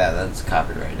can't play that. That's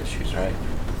copyright issues, right?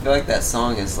 I feel like that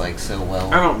song is like so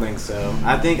well. I don't think so.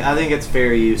 I think it's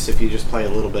fair use if you just play a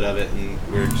little bit of it and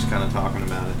we're just kind of talking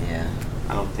about it. Yeah.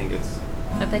 I don't think it's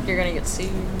I think you're gonna get sued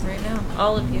right now.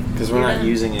 All of you. because we're You're not done.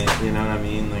 using it. You know what I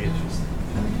mean? Like it's just.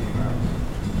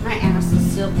 My ass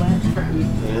is still wet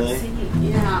from Really? singing.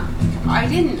 Yeah.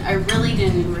 I really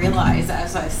didn't realize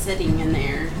as I was sitting in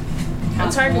there. how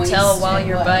It's hard to moist tell while it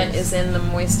your butt was. is in the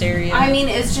moist area. I mean,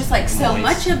 it's just like so Moist.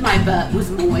 much of my butt was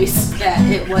moist that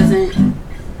it wasn't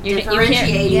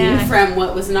differentiating yeah, from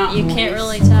what was not you moist. can't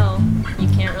really tell. You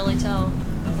can't really tell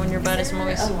when your butt is Is there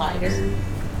moist. a lighter?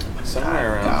 Somewhere I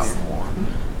around got here. one.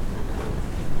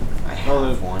 I Oh, have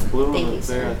there's one. blue one Thank up you,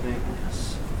 there, sir. I think.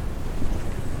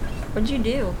 What'd you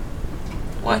do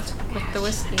What? with the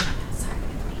whiskey?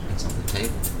 It's on the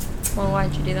table. Well,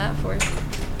 why'd you do that for?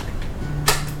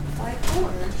 Why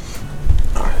four?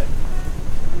 Alright.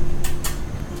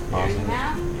 There you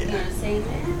have. You want to say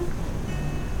that?